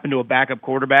could happen to a backup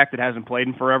quarterback that hasn't played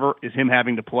in forever is him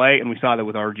having to play, and we saw that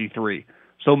with RG3.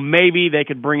 So maybe they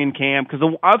could bring in Cam, because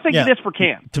I was thinking this for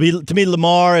Cam. To me,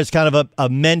 Lamar is kind of a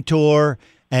mentor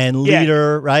and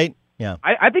leader, right? Yeah.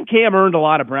 I think Cam earned a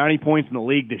lot of brownie points in the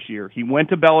league this year. He went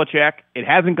to Belichick. It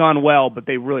hasn't gone well, but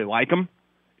they really like him.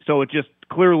 So it just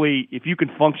clearly, if you can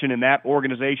function in that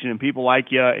organization and people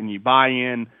like you and you buy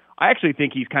in, I actually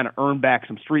think he's kind of earned back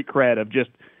some street cred of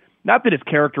just, not that his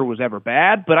character was ever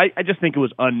bad, but I just think it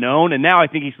was unknown. And now I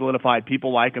think he's solidified.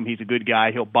 People like him. He's a good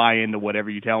guy. He'll buy into whatever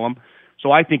you tell him.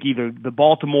 So I think either the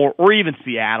Baltimore or even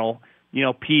Seattle, you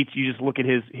know, Pete, you just look at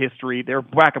his history. Their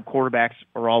backup quarterbacks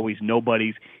are always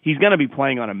nobodies. He's going to be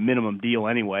playing on a minimum deal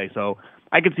anyway. So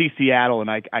I could see Seattle and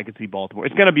I could see Baltimore.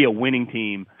 It's going to be a winning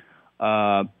team.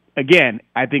 Again,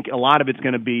 I think a lot of it's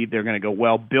going to be they're going to go,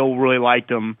 well, Bill really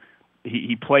liked him.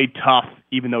 He played tough,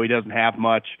 even though he doesn't have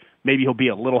much. Maybe he'll be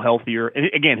a little healthier. And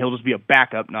again, he'll just be a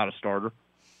backup, not a starter.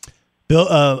 Bill,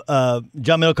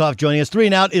 John Middlecoff joining us. 3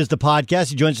 and Out is the podcast.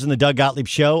 He joins us in the Doug Gottlieb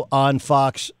Show on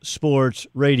Fox Sports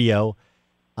Radio.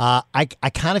 I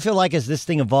kind of feel like as this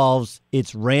thing evolves,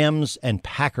 it's Rams and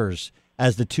Packers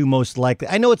as the 2 most likely.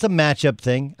 I know it's a matchup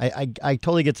thing. I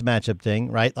totally get the matchup thing,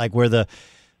 right? Like where the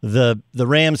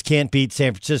Rams can't beat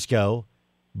San Francisco,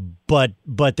 but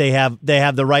they have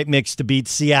the right mix to beat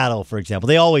Seattle, for example.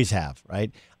 They always have,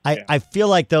 right? I feel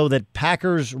like, though, that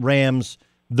Packers, Rams,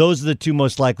 those are the 2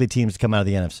 most likely teams to come out of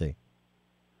the NFC.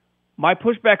 My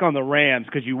pushback on the Rams,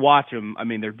 because you watch them, I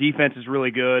mean, their defense is really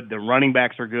good. Their running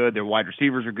backs are good. Their wide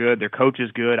receivers are good. Their coach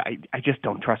is good. I just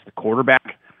don't trust the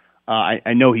quarterback.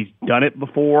 I know he's done it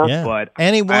before, but...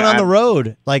 And he won on the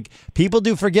road. Like, people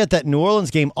do forget that New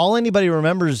Orleans game, all anybody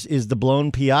remembers is the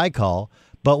blown PI call.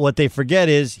 But what they forget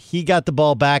is he got the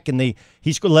ball back, and he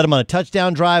led him on a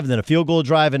touchdown drive and then a field goal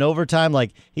drive in overtime.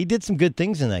 Like, he did some good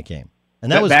things in that game.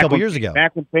 And that was a couple years ago.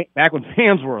 Back when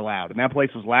fans were allowed, and that place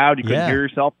was loud. You couldn't hear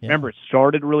yourself. Remember, it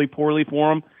started really poorly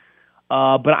for him.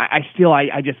 But I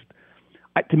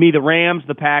to me, the Rams,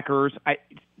 the Packers,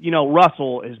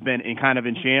 Russell has been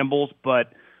in shambles.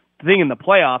 But the thing in the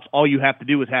playoffs, all you have to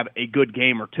do is have a good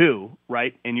game or 2,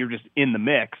 right? And you're just in the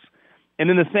mix. And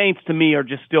then the Saints, to me, are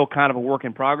just still kind of a work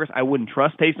in progress. I wouldn't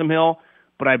trust Taysom Hill,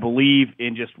 but I believe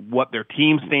in just what their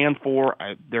team stands for.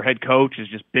 Their head coach is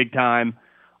just big time.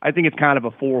 I think it's kind of a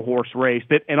 4-horse race.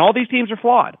 And all these teams are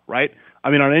flawed, right?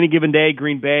 I mean, on any given day,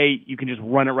 Green Bay, you can just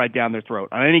run it right down their throat.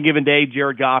 On any given day,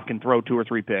 Jared Goff can throw 2 or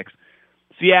 3 picks.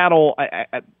 Seattle,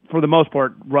 for the most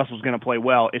part, Russell's going to play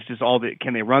well. It's just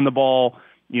can they run the ball?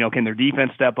 Can their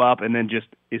defense step up? And then just,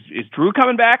 is Drew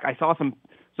coming back? I saw some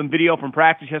video from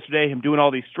practice yesterday, him doing all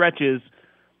these stretches,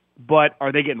 but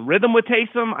are they getting rhythm with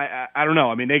Taysom? I don't know.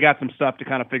 I mean, they got some stuff to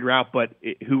kind of figure out, but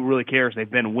who really cares? They've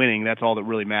been winning. That's all that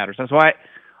really matters. That's why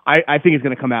I think it's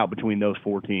going to come out between those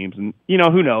 4 teams. And,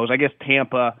 who knows? I guess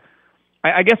Tampa,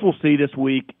 I guess we'll see this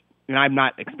week. and I'm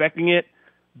not expecting it,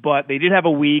 but they did have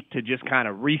a week to just kind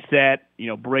of reset,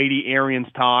 Brady, Arians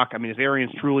talk. I mean, is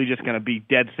Arians truly just going to be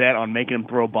dead set on making him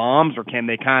throw bombs, or can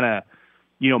they kind of,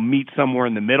 meet somewhere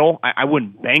in the middle? I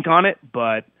wouldn't bank on it,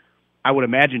 but I would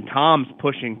imagine Tom's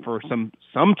pushing for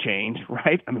some change,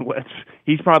 right? I mean,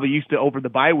 he's probably used to over the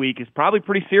bye week is probably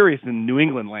pretty serious in New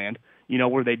England land,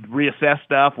 where they reassess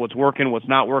stuff, what's working, what's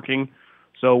not working.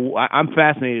 So I'm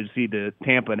fascinated to see the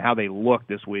Tampa and how they look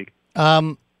this week.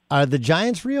 Are the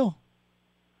Giants real?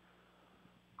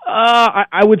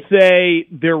 I would say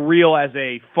they're real as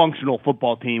a functional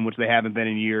football team, which they haven't been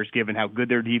in years, given how good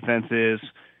their defense is,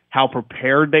 how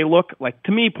prepared they look. Like,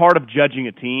 to me, part of judging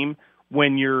a team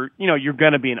when you're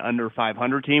going to be an under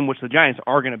 500 team, which the Giants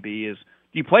are going to be, is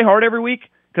do you play hard every week?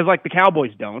 Because, the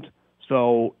Cowboys don't.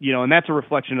 So, and that's a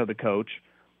reflection of the coach.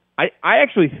 I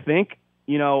actually think,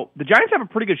 the Giants have a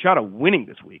pretty good shot of winning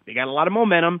this week. They got a lot of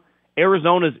momentum.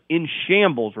 Arizona's in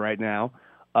shambles right now.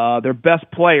 Their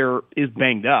best player is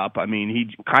banged up. I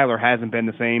mean, Kyler hasn't been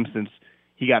the same since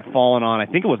he got fallen on. I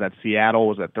think it was at Seattle, it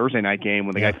was that Thursday night game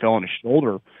when the guy fell on his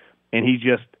shoulder. And he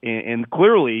just, and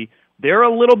clearly they're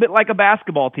a little bit like a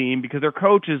basketball team because their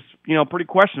coach is, pretty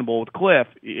questionable with Cliff.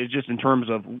 It's just in terms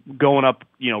of going up,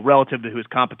 relative to his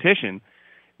competition.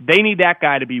 They need that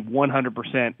guy to be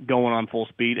 100% going on full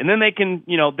speed. And then they can,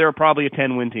 they're probably a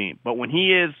 10-win team. But when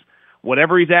he is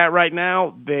whatever he's at right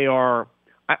now, they are.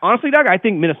 Honestly, Doug, I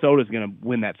think Minnesota's going to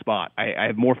win that spot. I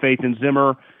have more faith in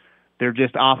Zimmer. Their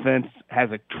just offense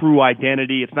has a true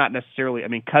identity. It's not necessarily,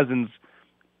 Cousins,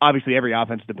 obviously every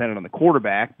offense is dependent on the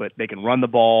quarterback, but they can run the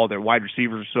ball. Their wide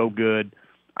receivers are so good.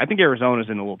 I think Arizona's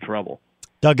in a little trouble.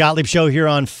 Doug Gottlieb Show here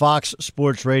on Fox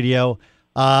Sports Radio.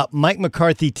 Mike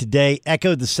McCarthy today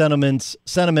echoed the sentiments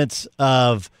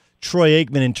of Troy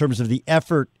Aikman in terms of the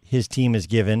effort his team has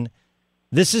given.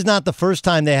 This is not the first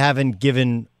time they haven't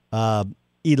given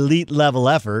elite level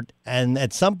effort, and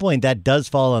at some point that does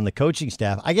fall on the coaching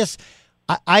staff. I guess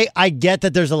I get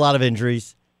that there's a lot of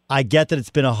injuries. I get that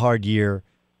it's been a hard year.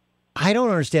 I don't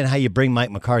understand how you bring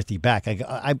Mike McCarthy back.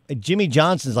 Jimmy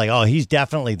Johnson's like, oh, he's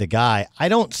definitely the guy. I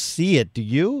don't see it. Do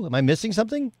you? Am I missing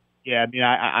something? Yeah,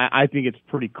 I think it's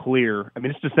pretty clear.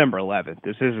 It's December 11th.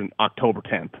 This isn't October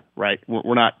 10th, right?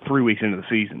 We're not 3 weeks into the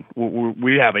season.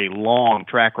 We have a long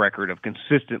track record of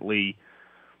consistently,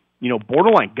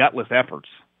 borderline gutless efforts.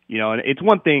 And it's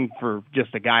one thing for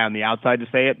just a guy on the outside to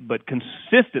say it, but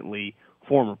consistently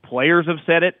former players have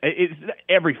said it.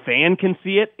 Every fan can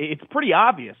see it. It's pretty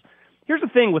obvious. Here's the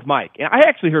thing with Mike. And I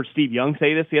actually heard Steve Young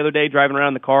say this the other day, driving around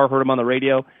in the car, heard him on the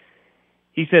radio.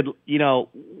 He said,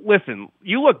 listen,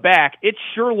 you look back, it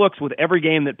sure looks with every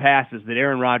game that passes that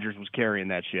Aaron Rodgers was carrying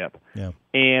that ship. Yeah.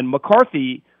 And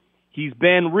McCarthy, he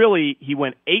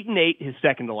went 8-8 his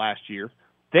second to last year.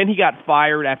 Then he got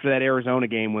fired after that Arizona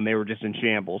game when they were just in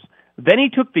shambles. Then he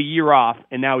took the year off,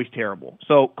 and now he's terrible.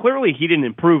 So clearly he didn't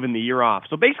improve in the year off.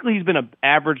 So basically he's been an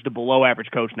average to below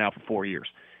average coach now for 4 years.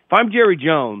 If I'm Jerry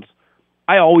Jones,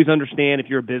 I always understand if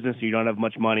you're a business and you don't have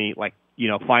much money,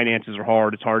 finances are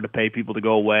hard. It's hard to pay people to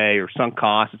go away or sunk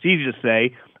costs. It's easy to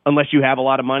say unless you have a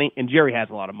lot of money, and Jerry has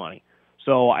a lot of money.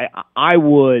 So I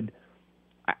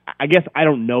guess I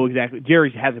don't know exactly.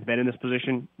 Jerry hasn't been in this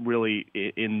position really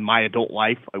in my adult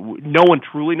life. No one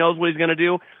truly knows what he's going to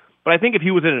do. But I think if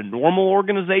he was in a normal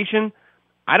organization,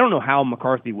 I don't know how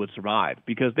McCarthy would survive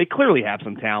because they clearly have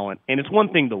some talent. And it's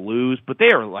one thing to lose, but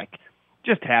they are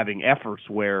just having efforts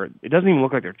where it doesn't even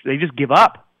look like they just give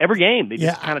up every game. They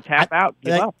just kind of tap out,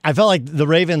 give up. I felt like the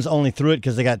Ravens only threw it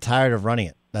because they got tired of running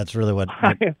it. That's really what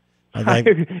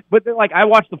but they're I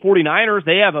watch the 49ers.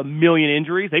 They have a million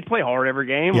injuries. They play hard every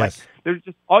game. Yes. There's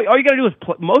just all you got to do is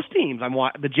play. Most teams,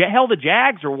 the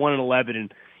Jags are 1-11,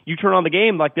 and you turn on the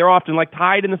game they're often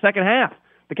tied in the second half.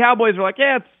 The Cowboys are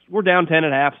we're down 10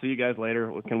 at half. See you guys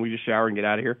later. Can we just shower and get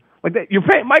out of here? You're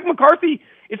paying Mike McCarthy.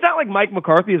 It's not like Mike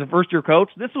McCarthy is a first-year coach.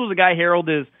 This was a guy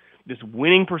heralded as this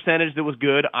winning percentage that was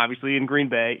good, obviously in Green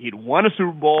Bay. He'd won a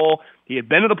Super Bowl. He had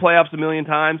been to the playoffs a million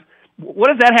times. What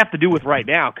does that have to do with right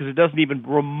now? Because it doesn't even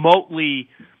remotely,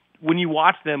 when you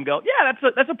watch them go, yeah,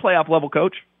 that's a playoff level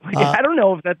coach. I don't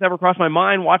know if that's ever crossed my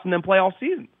mind watching them play all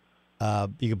season.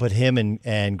 You could put him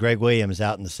and Greg Williams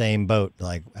out in the same boat.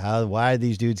 Why do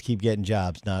these dudes keep getting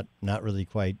jobs? Not really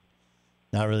quite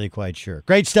sure.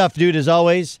 Great stuff, dude, as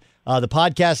always. The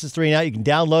podcast is 3 and Out. You can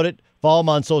download it, follow him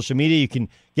on social media. You can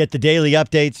get the daily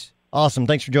updates. Awesome.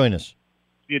 Thanks for joining us.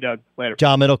 See you, Doug. Later.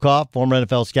 John Middlecoff, former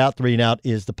NFL scout. 3 and Out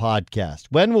is the podcast.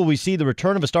 When will we see the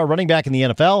return of a star running back in the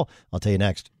NFL? I'll tell you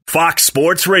next. Fox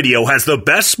Sports Radio has the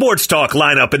best sports talk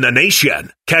lineup in the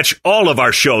nation. Catch all of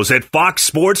our shows at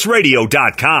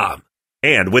foxsportsradio.com.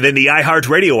 And within the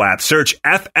iHeartRadio app, search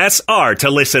FSR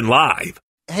to listen live.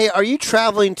 Hey, are you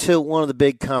traveling to one of the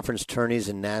big conference tourneys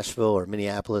in Nashville or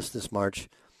Minneapolis this March?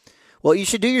 Well, you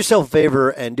should do yourself a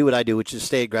favor and do what I do, which is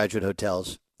stay at Graduate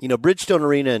Hotels. You know, Bridgestone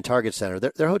Arena and Target Center,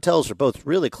 their hotels are both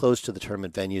really close to the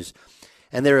tournament venues,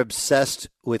 and they're obsessed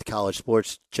with college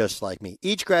sports just like me.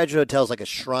 Each Graduate Hotel is like a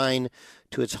shrine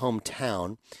to its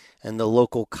hometown and the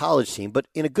local college team, but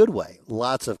in a good way.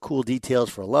 Lots of cool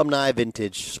details for alumni,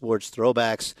 vintage sports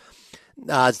throwbacks,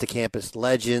 nods to campus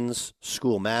legends,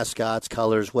 school mascots,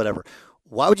 colors, whatever.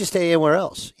 Why would you stay anywhere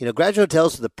else? You know, Graduate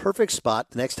Hotels is the perfect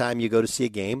spot the next time you go to see a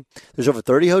game. There's over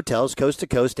 30 hotels, coast to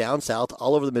coast, down south,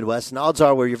 all over the Midwest, and odds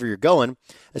are wherever you're going,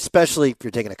 especially if you're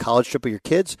taking a college trip with your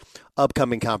kids,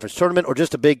 upcoming conference tournament, or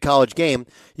just a big college game,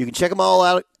 you can check them all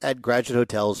out at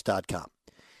graduatehotels.com.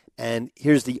 And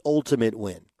here's the ultimate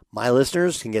win. My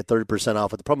listeners can get 30%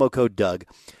 off with the promo code Doug.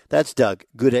 That's Doug,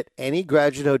 good at any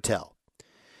Graduate Hotel.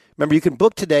 Remember, you can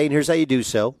book today, and here's how you do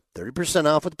so. 30%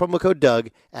 off with the promo code Doug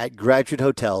at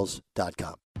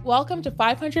graduatehotels.com. Welcome to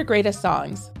 500 Greatest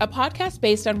Songs, a podcast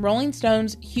based on Rolling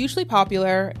Stone's hugely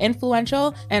popular,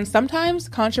 influential, and sometimes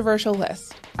controversial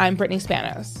list. I'm Brittany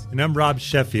Spanos. And I'm Rob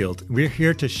Sheffield. We're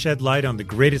here to shed light on the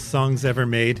greatest songs ever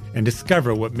made and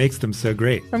discover what makes them so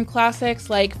great. From classics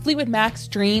like Fleetwood Mac's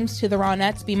Dreams to the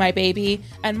Ronettes' Be My Baby,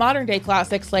 and modern-day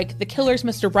classics like The Killer's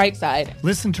Mr. Brightside.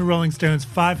 Listen to Rolling Stone's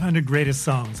 500 Greatest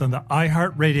Songs on the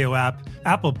iHeartRadio app,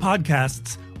 Apple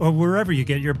Podcasts, or wherever you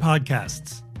get your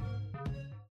podcasts.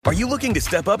 Are you looking to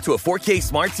step up to a 4K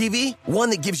smart TV?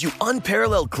 One that gives you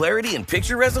unparalleled clarity and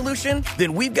picture resolution?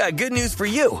 Then we've got good news for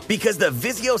you, because the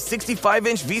Vizio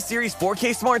 65-inch V-Series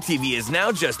 4K smart TV is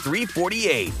now just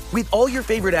 $348. With all your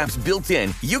favorite apps built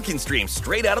in, you can stream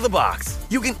straight out of the box.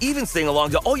 You can even sing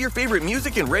along to all your favorite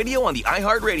music and radio on the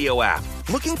iHeartRadio app.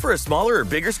 Looking for a smaller or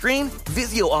bigger screen?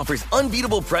 Vizio offers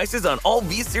unbeatable prices on all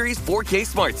V-Series 4K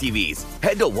smart TVs.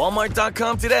 Head to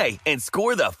Walmart.com today and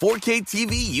score the 4K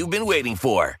TV you've been waiting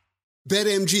for.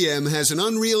 BetMGM has an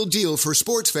unreal deal for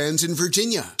sports fans in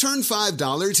Virginia. Turn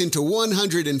 $5 into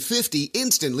 $150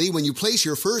 instantly when you place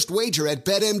your first wager at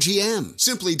BetMGM.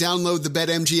 Simply download the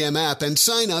BetMGM app and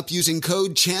sign up using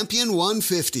code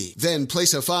CHAMPION150. Then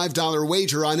place a $5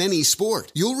 wager on any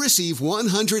sport. You'll receive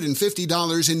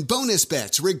 $150 in bonus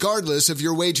bets regardless of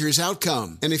your wager's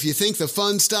outcome. And if you think the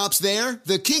fun stops there,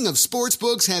 the King of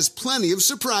Sportsbooks has plenty of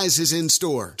surprises in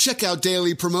store. Check out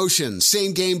daily promotions,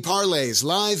 same-game parlays,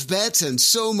 live bets, and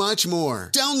so much more.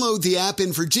 Download the app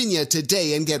in Virginia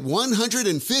today and get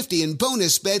 $150 in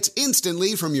bonus bets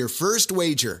instantly from your first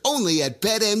wager. Only at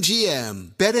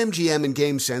BetMGM. BetMGM and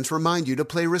GameSense remind you to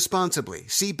play responsibly.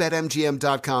 See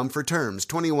BetMGM.com for terms.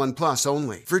 21 plus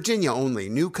only. Virginia only.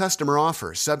 New customer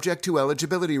offer. Subject to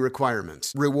eligibility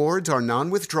requirements. Rewards are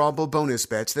non-withdrawable bonus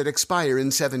bets that expire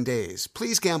in 7 days.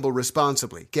 Please gamble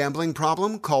responsibly. Gambling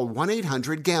problem? Call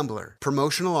 1-800-GAMBLER.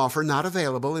 Promotional offer not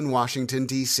available in Washington,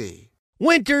 D.C.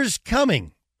 Winter's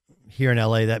coming. Here in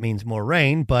LA, that means more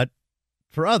rain, but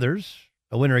for others,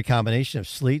 a wintry combination of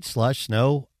sleet, slush,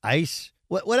 snow, ice,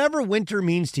 whatever winter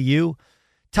means to you,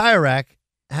 Tire Rack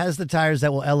has the tires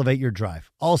that will elevate your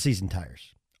drive. All-season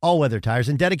tires, all-weather tires,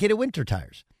 and dedicated winter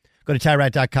tires. Go to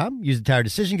TireRack.com, use the Tire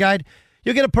Decision Guide.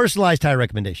 You'll get a personalized tire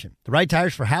recommendation. The right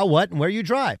tires for how, what, and where you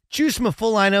drive. Choose from a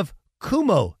full line of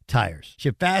Kumo tires.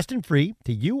 Ship fast and free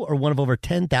to you or one of over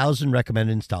 10,000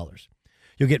 recommended installers.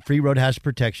 You'll get free road hazard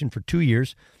protection for 2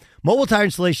 years. Mobile tire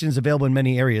installation is available in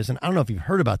many areas, and I don't know if you've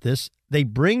heard about this. They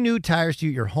bring new tires to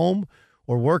your home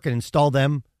or work and install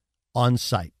them on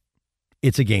site.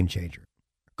 It's a game changer.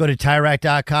 Go to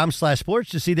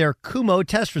TireRack.com/sports to see their Kumo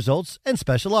test results and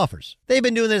special offers. They've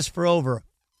been doing this for over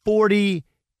 40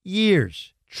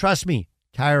 years. Trust me,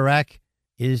 Tire Rack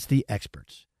is the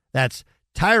experts. That's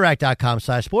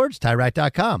TireRack.com/sports,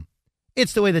 TireRack.com.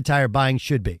 It's the way the tire buying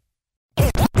should be.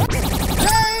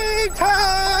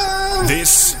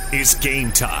 This is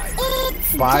Game Time.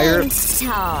 Fire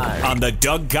time on the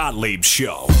Doug Gottlieb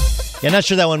Show. Yeah, not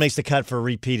sure that one makes the cut for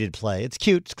repeated play. It's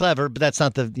cute, it's clever, but that's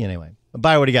not the anyway.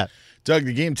 Byron, what do you got? Doug,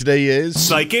 the game today is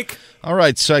Psychic. All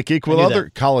right, Psychic. Will other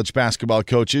college basketball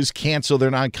coaches cancel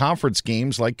their non-conference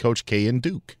games like Coach K and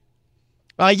Duke?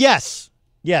 Yes,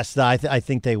 I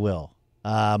think they will.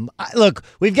 Look,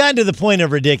 we've gotten to the point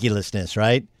of ridiculousness,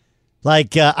 right?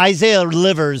 Like Isaiah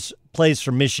Livers plays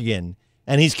for Michigan.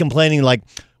 And he's complaining like,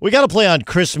 we got to play on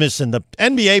Christmas, and the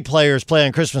NBA players play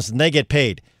on Christmas, and they get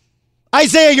paid.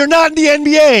 Isaiah, you're not in the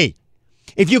NBA.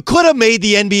 If you could have made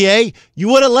the NBA, you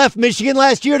would have left Michigan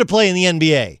last year to play in the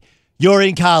NBA. You're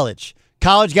in college.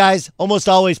 College guys almost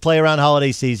always play around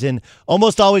holiday season,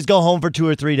 almost always go home for 2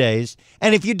 or 3 days.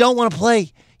 And if you don't want to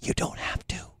play, you don't have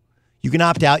to. You can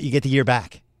opt out. You get the year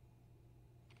back.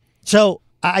 So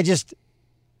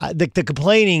the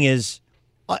complaining is,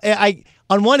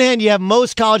 on one hand, you have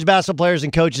most college basketball players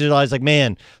and coaches that are always like,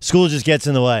 man, school just gets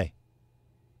in the way.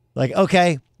 Like,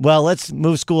 okay, well, let's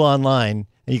move school online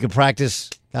and you can practice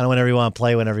kind of whenever you want,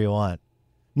 play whenever you want.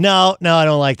 No, I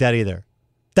don't like that either.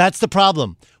 That's the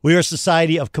problem. We are a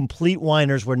society of complete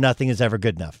whiners where nothing is ever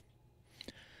good enough.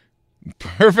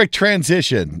 Perfect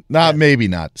transition. Maybe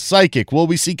not. Psychic. Will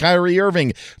we see Kyrie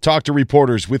Irving talk to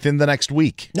reporters within the next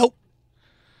week? Nope.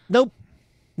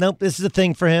 This is a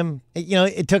thing for him.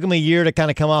 It took him a year to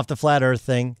kind of come off the flat earth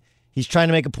thing. He's trying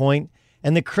to make a point.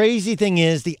 And the crazy thing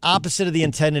is the opposite of the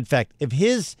intended effect. If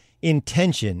his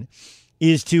intention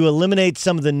is to eliminate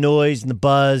some of the noise and the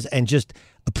buzz and just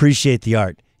appreciate the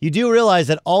art, you do realize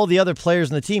that all the other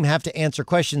players on the team have to answer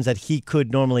questions that he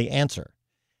could normally answer.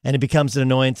 And it becomes an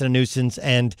annoyance and a nuisance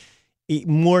and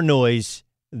more noise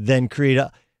than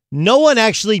no one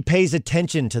actually pays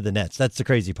attention to the Nets. That's the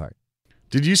crazy part.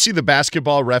 Did you see the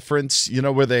basketball reference,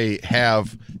 where they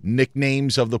have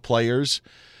nicknames of the players?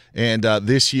 And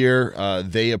this year,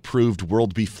 they approved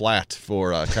World Be Flat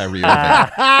for Kyrie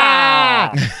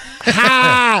Irving.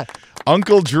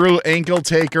 Uncle Drew, Ankle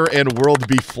Taker, and World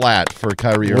Be Flat for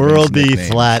Kyrie Irving. World Be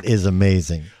Flat is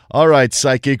amazing. All right,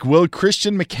 Psychic. Will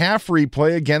Christian McCaffrey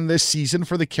play again this season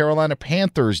for the Carolina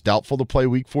Panthers? Doubtful to play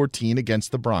Week 14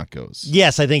 against the Broncos.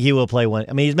 Yes, I think he will play one.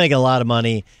 I mean, he's making a lot of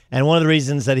money, and one of the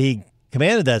reasons that he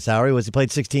commanded that salary was he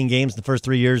played 16 games the first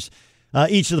 3 years.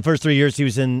 Each of the first 3 years he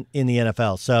was in the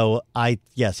NFL. So,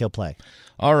 yes, he'll play.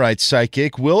 All right,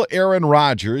 Psychic. Will Aaron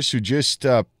Rodgers, who just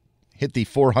hit the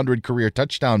 400 career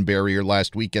touchdown barrier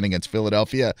last weekend against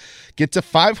Philadelphia, get to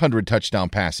 500 touchdown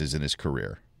passes in his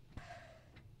career?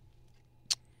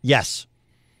 Yes.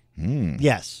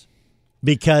 Yes.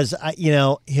 Because,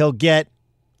 he'll get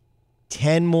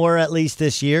 10 more at least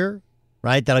this year,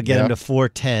 right? That'll get him to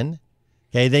 410.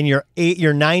 Okay, then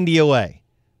you're 90 away,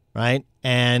 right?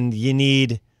 And you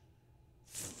need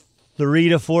 3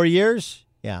 to 4 years?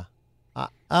 Yeah.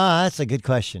 That's a good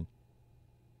question.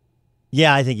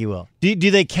 Yeah, I think he will. Do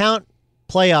they count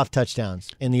playoff touchdowns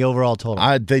in the overall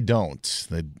total? They don't.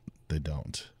 They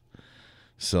don't.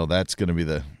 So that's going to be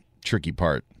the tricky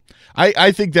part.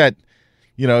 I think that,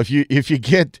 if you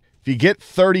get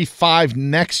 35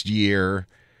 next year,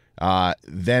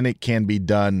 then it can be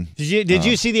done. Did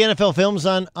you see the NFL films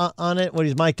on it when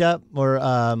he's mic'd up, or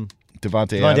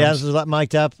Devontae Adams was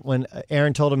mic'd up when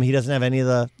Aaron told him he doesn't have any of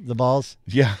the balls?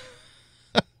 Yeah.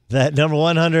 That number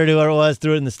 100, whoever it was,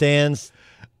 threw it in the stands.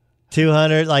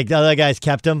 200, like the other guys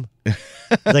kept them.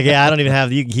 Like, yeah, I don't even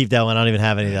have. You can keep that one. I don't even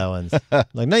have any of that ones.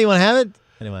 Like, no, you want to have it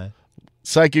anyway.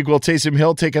 Psychic, will Taysom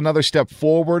Hill take another step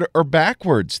forward or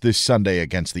backwards this Sunday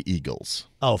against the Eagles?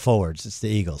 Oh, forwards. It's the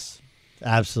Eagles.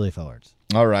 Absolutely forwards.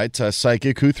 All right.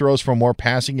 Psychic, who throws for more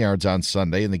passing yards on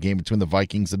Sunday in the game between the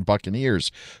Vikings and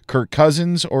Buccaneers? Kirk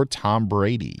Cousins or Tom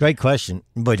Brady? Great question.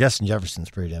 Boy, Justin Jefferson's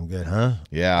pretty damn good, huh?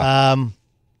 Yeah.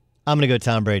 I'm going to go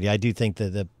Tom Brady. I do think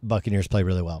that the Buccaneers play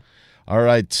really well. All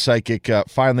right, Psychic.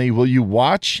 Finally, will you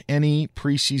watch any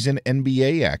preseason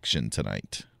NBA action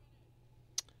tonight?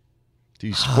 Do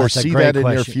you foresee that in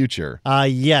your future?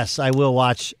 Yes, I will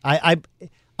watch.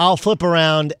 I'll flip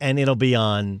around and it'll be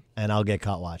on, and I'll get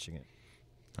caught watching it.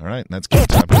 All right, that's game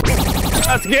time.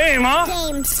 That's game,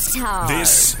 huh? Game time.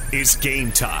 This is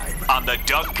Game Time on the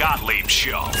Doug Gottlieb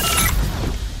Show.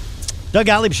 Doug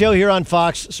Gottlieb Show here on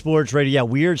Fox Sports Radio. Yeah,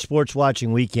 weird sports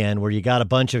watching weekend where you got a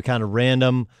bunch of kind of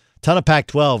random, ton of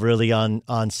Pac-12 really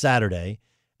on Saturday,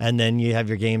 and then you have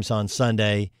your games on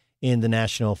Sunday in the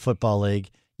National Football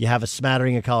League. You have a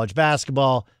smattering of college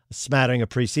basketball, a smattering of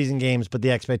preseason games, but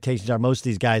the expectations are most of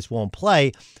these guys won't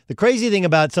play. The crazy thing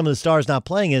about some of the stars not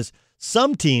playing is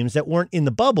some teams that weren't in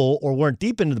the bubble or weren't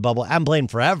deep into the bubble haven't played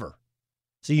forever.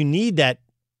 So you need that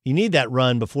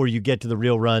run before you get to the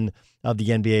real run of the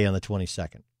NBA on the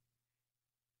 22nd.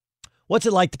 What's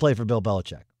it like to play for Bill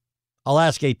Belichick? I'll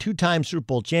ask a two-time Super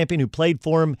Bowl champion who played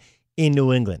for him in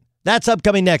New England. That's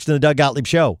upcoming next in the Doug Gottlieb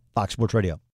Show, Fox Sports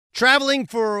Radio. Traveling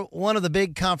for one of the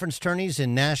big conference tourneys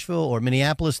in Nashville or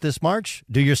Minneapolis this March?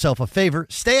 Do yourself a favor.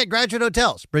 Stay at Graduate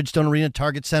Hotels, Bridgestone Arena,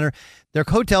 Target Center. Their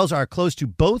hotels are close to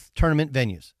both tournament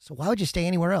venues. So why would you stay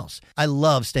anywhere else? I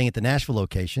love staying at the Nashville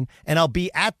location, and I'll be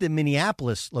at the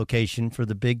Minneapolis location for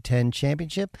the Big Ten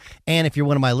Championship. And if you're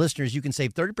one of my listeners, you can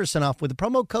save 30% off with the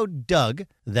promo code DOUG.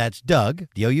 That's Doug,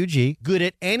 D-O-U-G. Good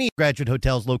at any Graduate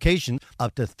Hotels location,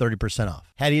 up to 30%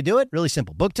 off. How do you do it? Really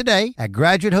simple. Book today at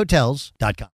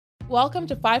graduatehotels.com. Welcome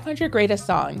to 500 Greatest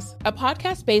Songs, a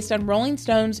podcast based on Rolling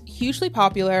Stone's hugely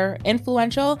popular,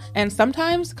 influential, and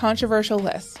sometimes controversial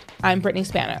list. I'm Brittany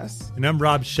Spanos. And I'm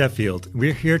Rob Sheffield.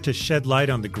 We're here to shed light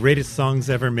on the greatest songs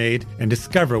ever made and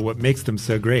discover what makes them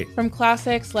so great. From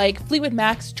classics like Fleetwood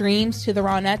Mac's Dreams to the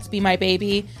Ronettes' Be My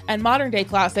Baby, and modern-day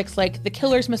classics like The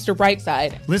Killer's Mr.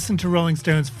 Brightside. Listen to Rolling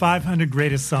Stone's 500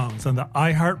 Greatest Songs on the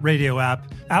iHeartRadio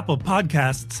app, Apple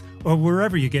Podcasts, or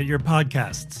wherever you get your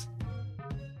podcasts.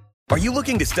 Are you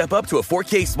looking to step up to a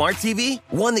 4K smart TV?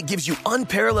 One that gives you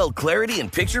unparalleled clarity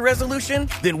and picture resolution?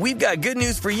 Then we've got good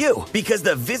news for you, because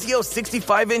the Vizio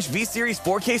 65-inch V-Series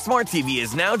 4K smart TV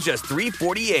is now just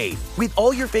 $348. With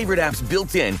all your favorite apps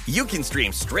built in, you can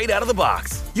stream straight out of the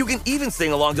box. You can even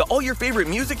sing along to all your favorite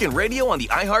music and radio on the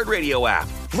iHeartRadio app.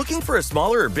 Looking for a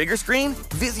smaller or bigger screen?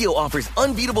 Vizio offers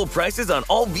unbeatable prices on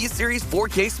all V-Series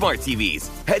 4K smart TVs.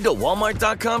 Head to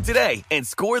Walmart.com today and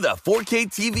score the 4K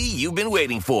TV you've been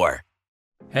waiting for.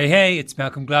 Hey, it's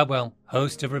Malcolm Gladwell,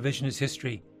 host of Revisionist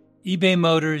History. eBay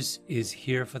Motors is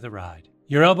here for the ride.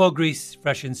 Your elbow grease,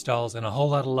 fresh installs, and a whole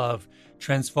lot of love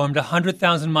transformed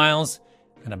 100,000 miles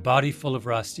and a body full of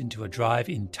rust into a drive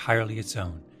entirely its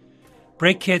own.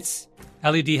 Brake kits,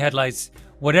 LED headlights,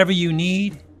 whatever you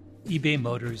need, eBay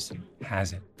Motors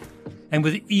has it. And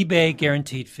with eBay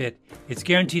Guaranteed Fit, it's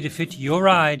guaranteed to fit your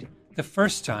ride the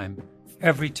first time,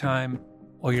 every time,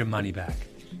 or your money back.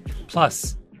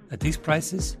 Plus, at these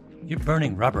prices, you're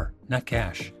burning rubber, not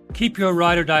cash. Keep your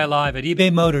ride or die alive at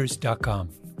ebaymotors.com.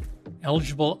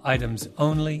 Eligible items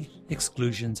only.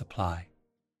 Exclusions apply.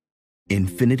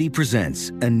 Infinity presents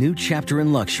a new chapter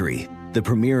in luxury, the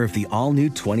premiere of the all-new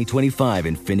 2025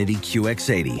 Infinity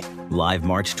QX80, live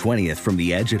March 20th from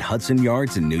the Edge at Hudson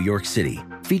Yards in New York City,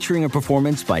 featuring a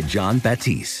performance by John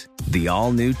Batiste. The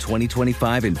all-new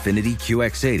 2025 Infinity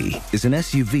QX80 is an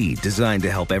SUV designed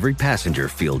to help every passenger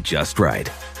feel just right.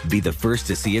 Be the first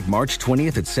to see it March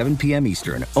 20th at 7 p.m.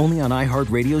 Eastern, only on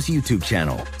iHeartRadio's YouTube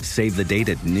channel. Save the date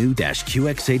at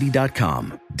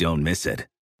new-QX80.com. Don't miss it.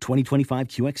 2025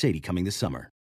 QX80 coming this summer.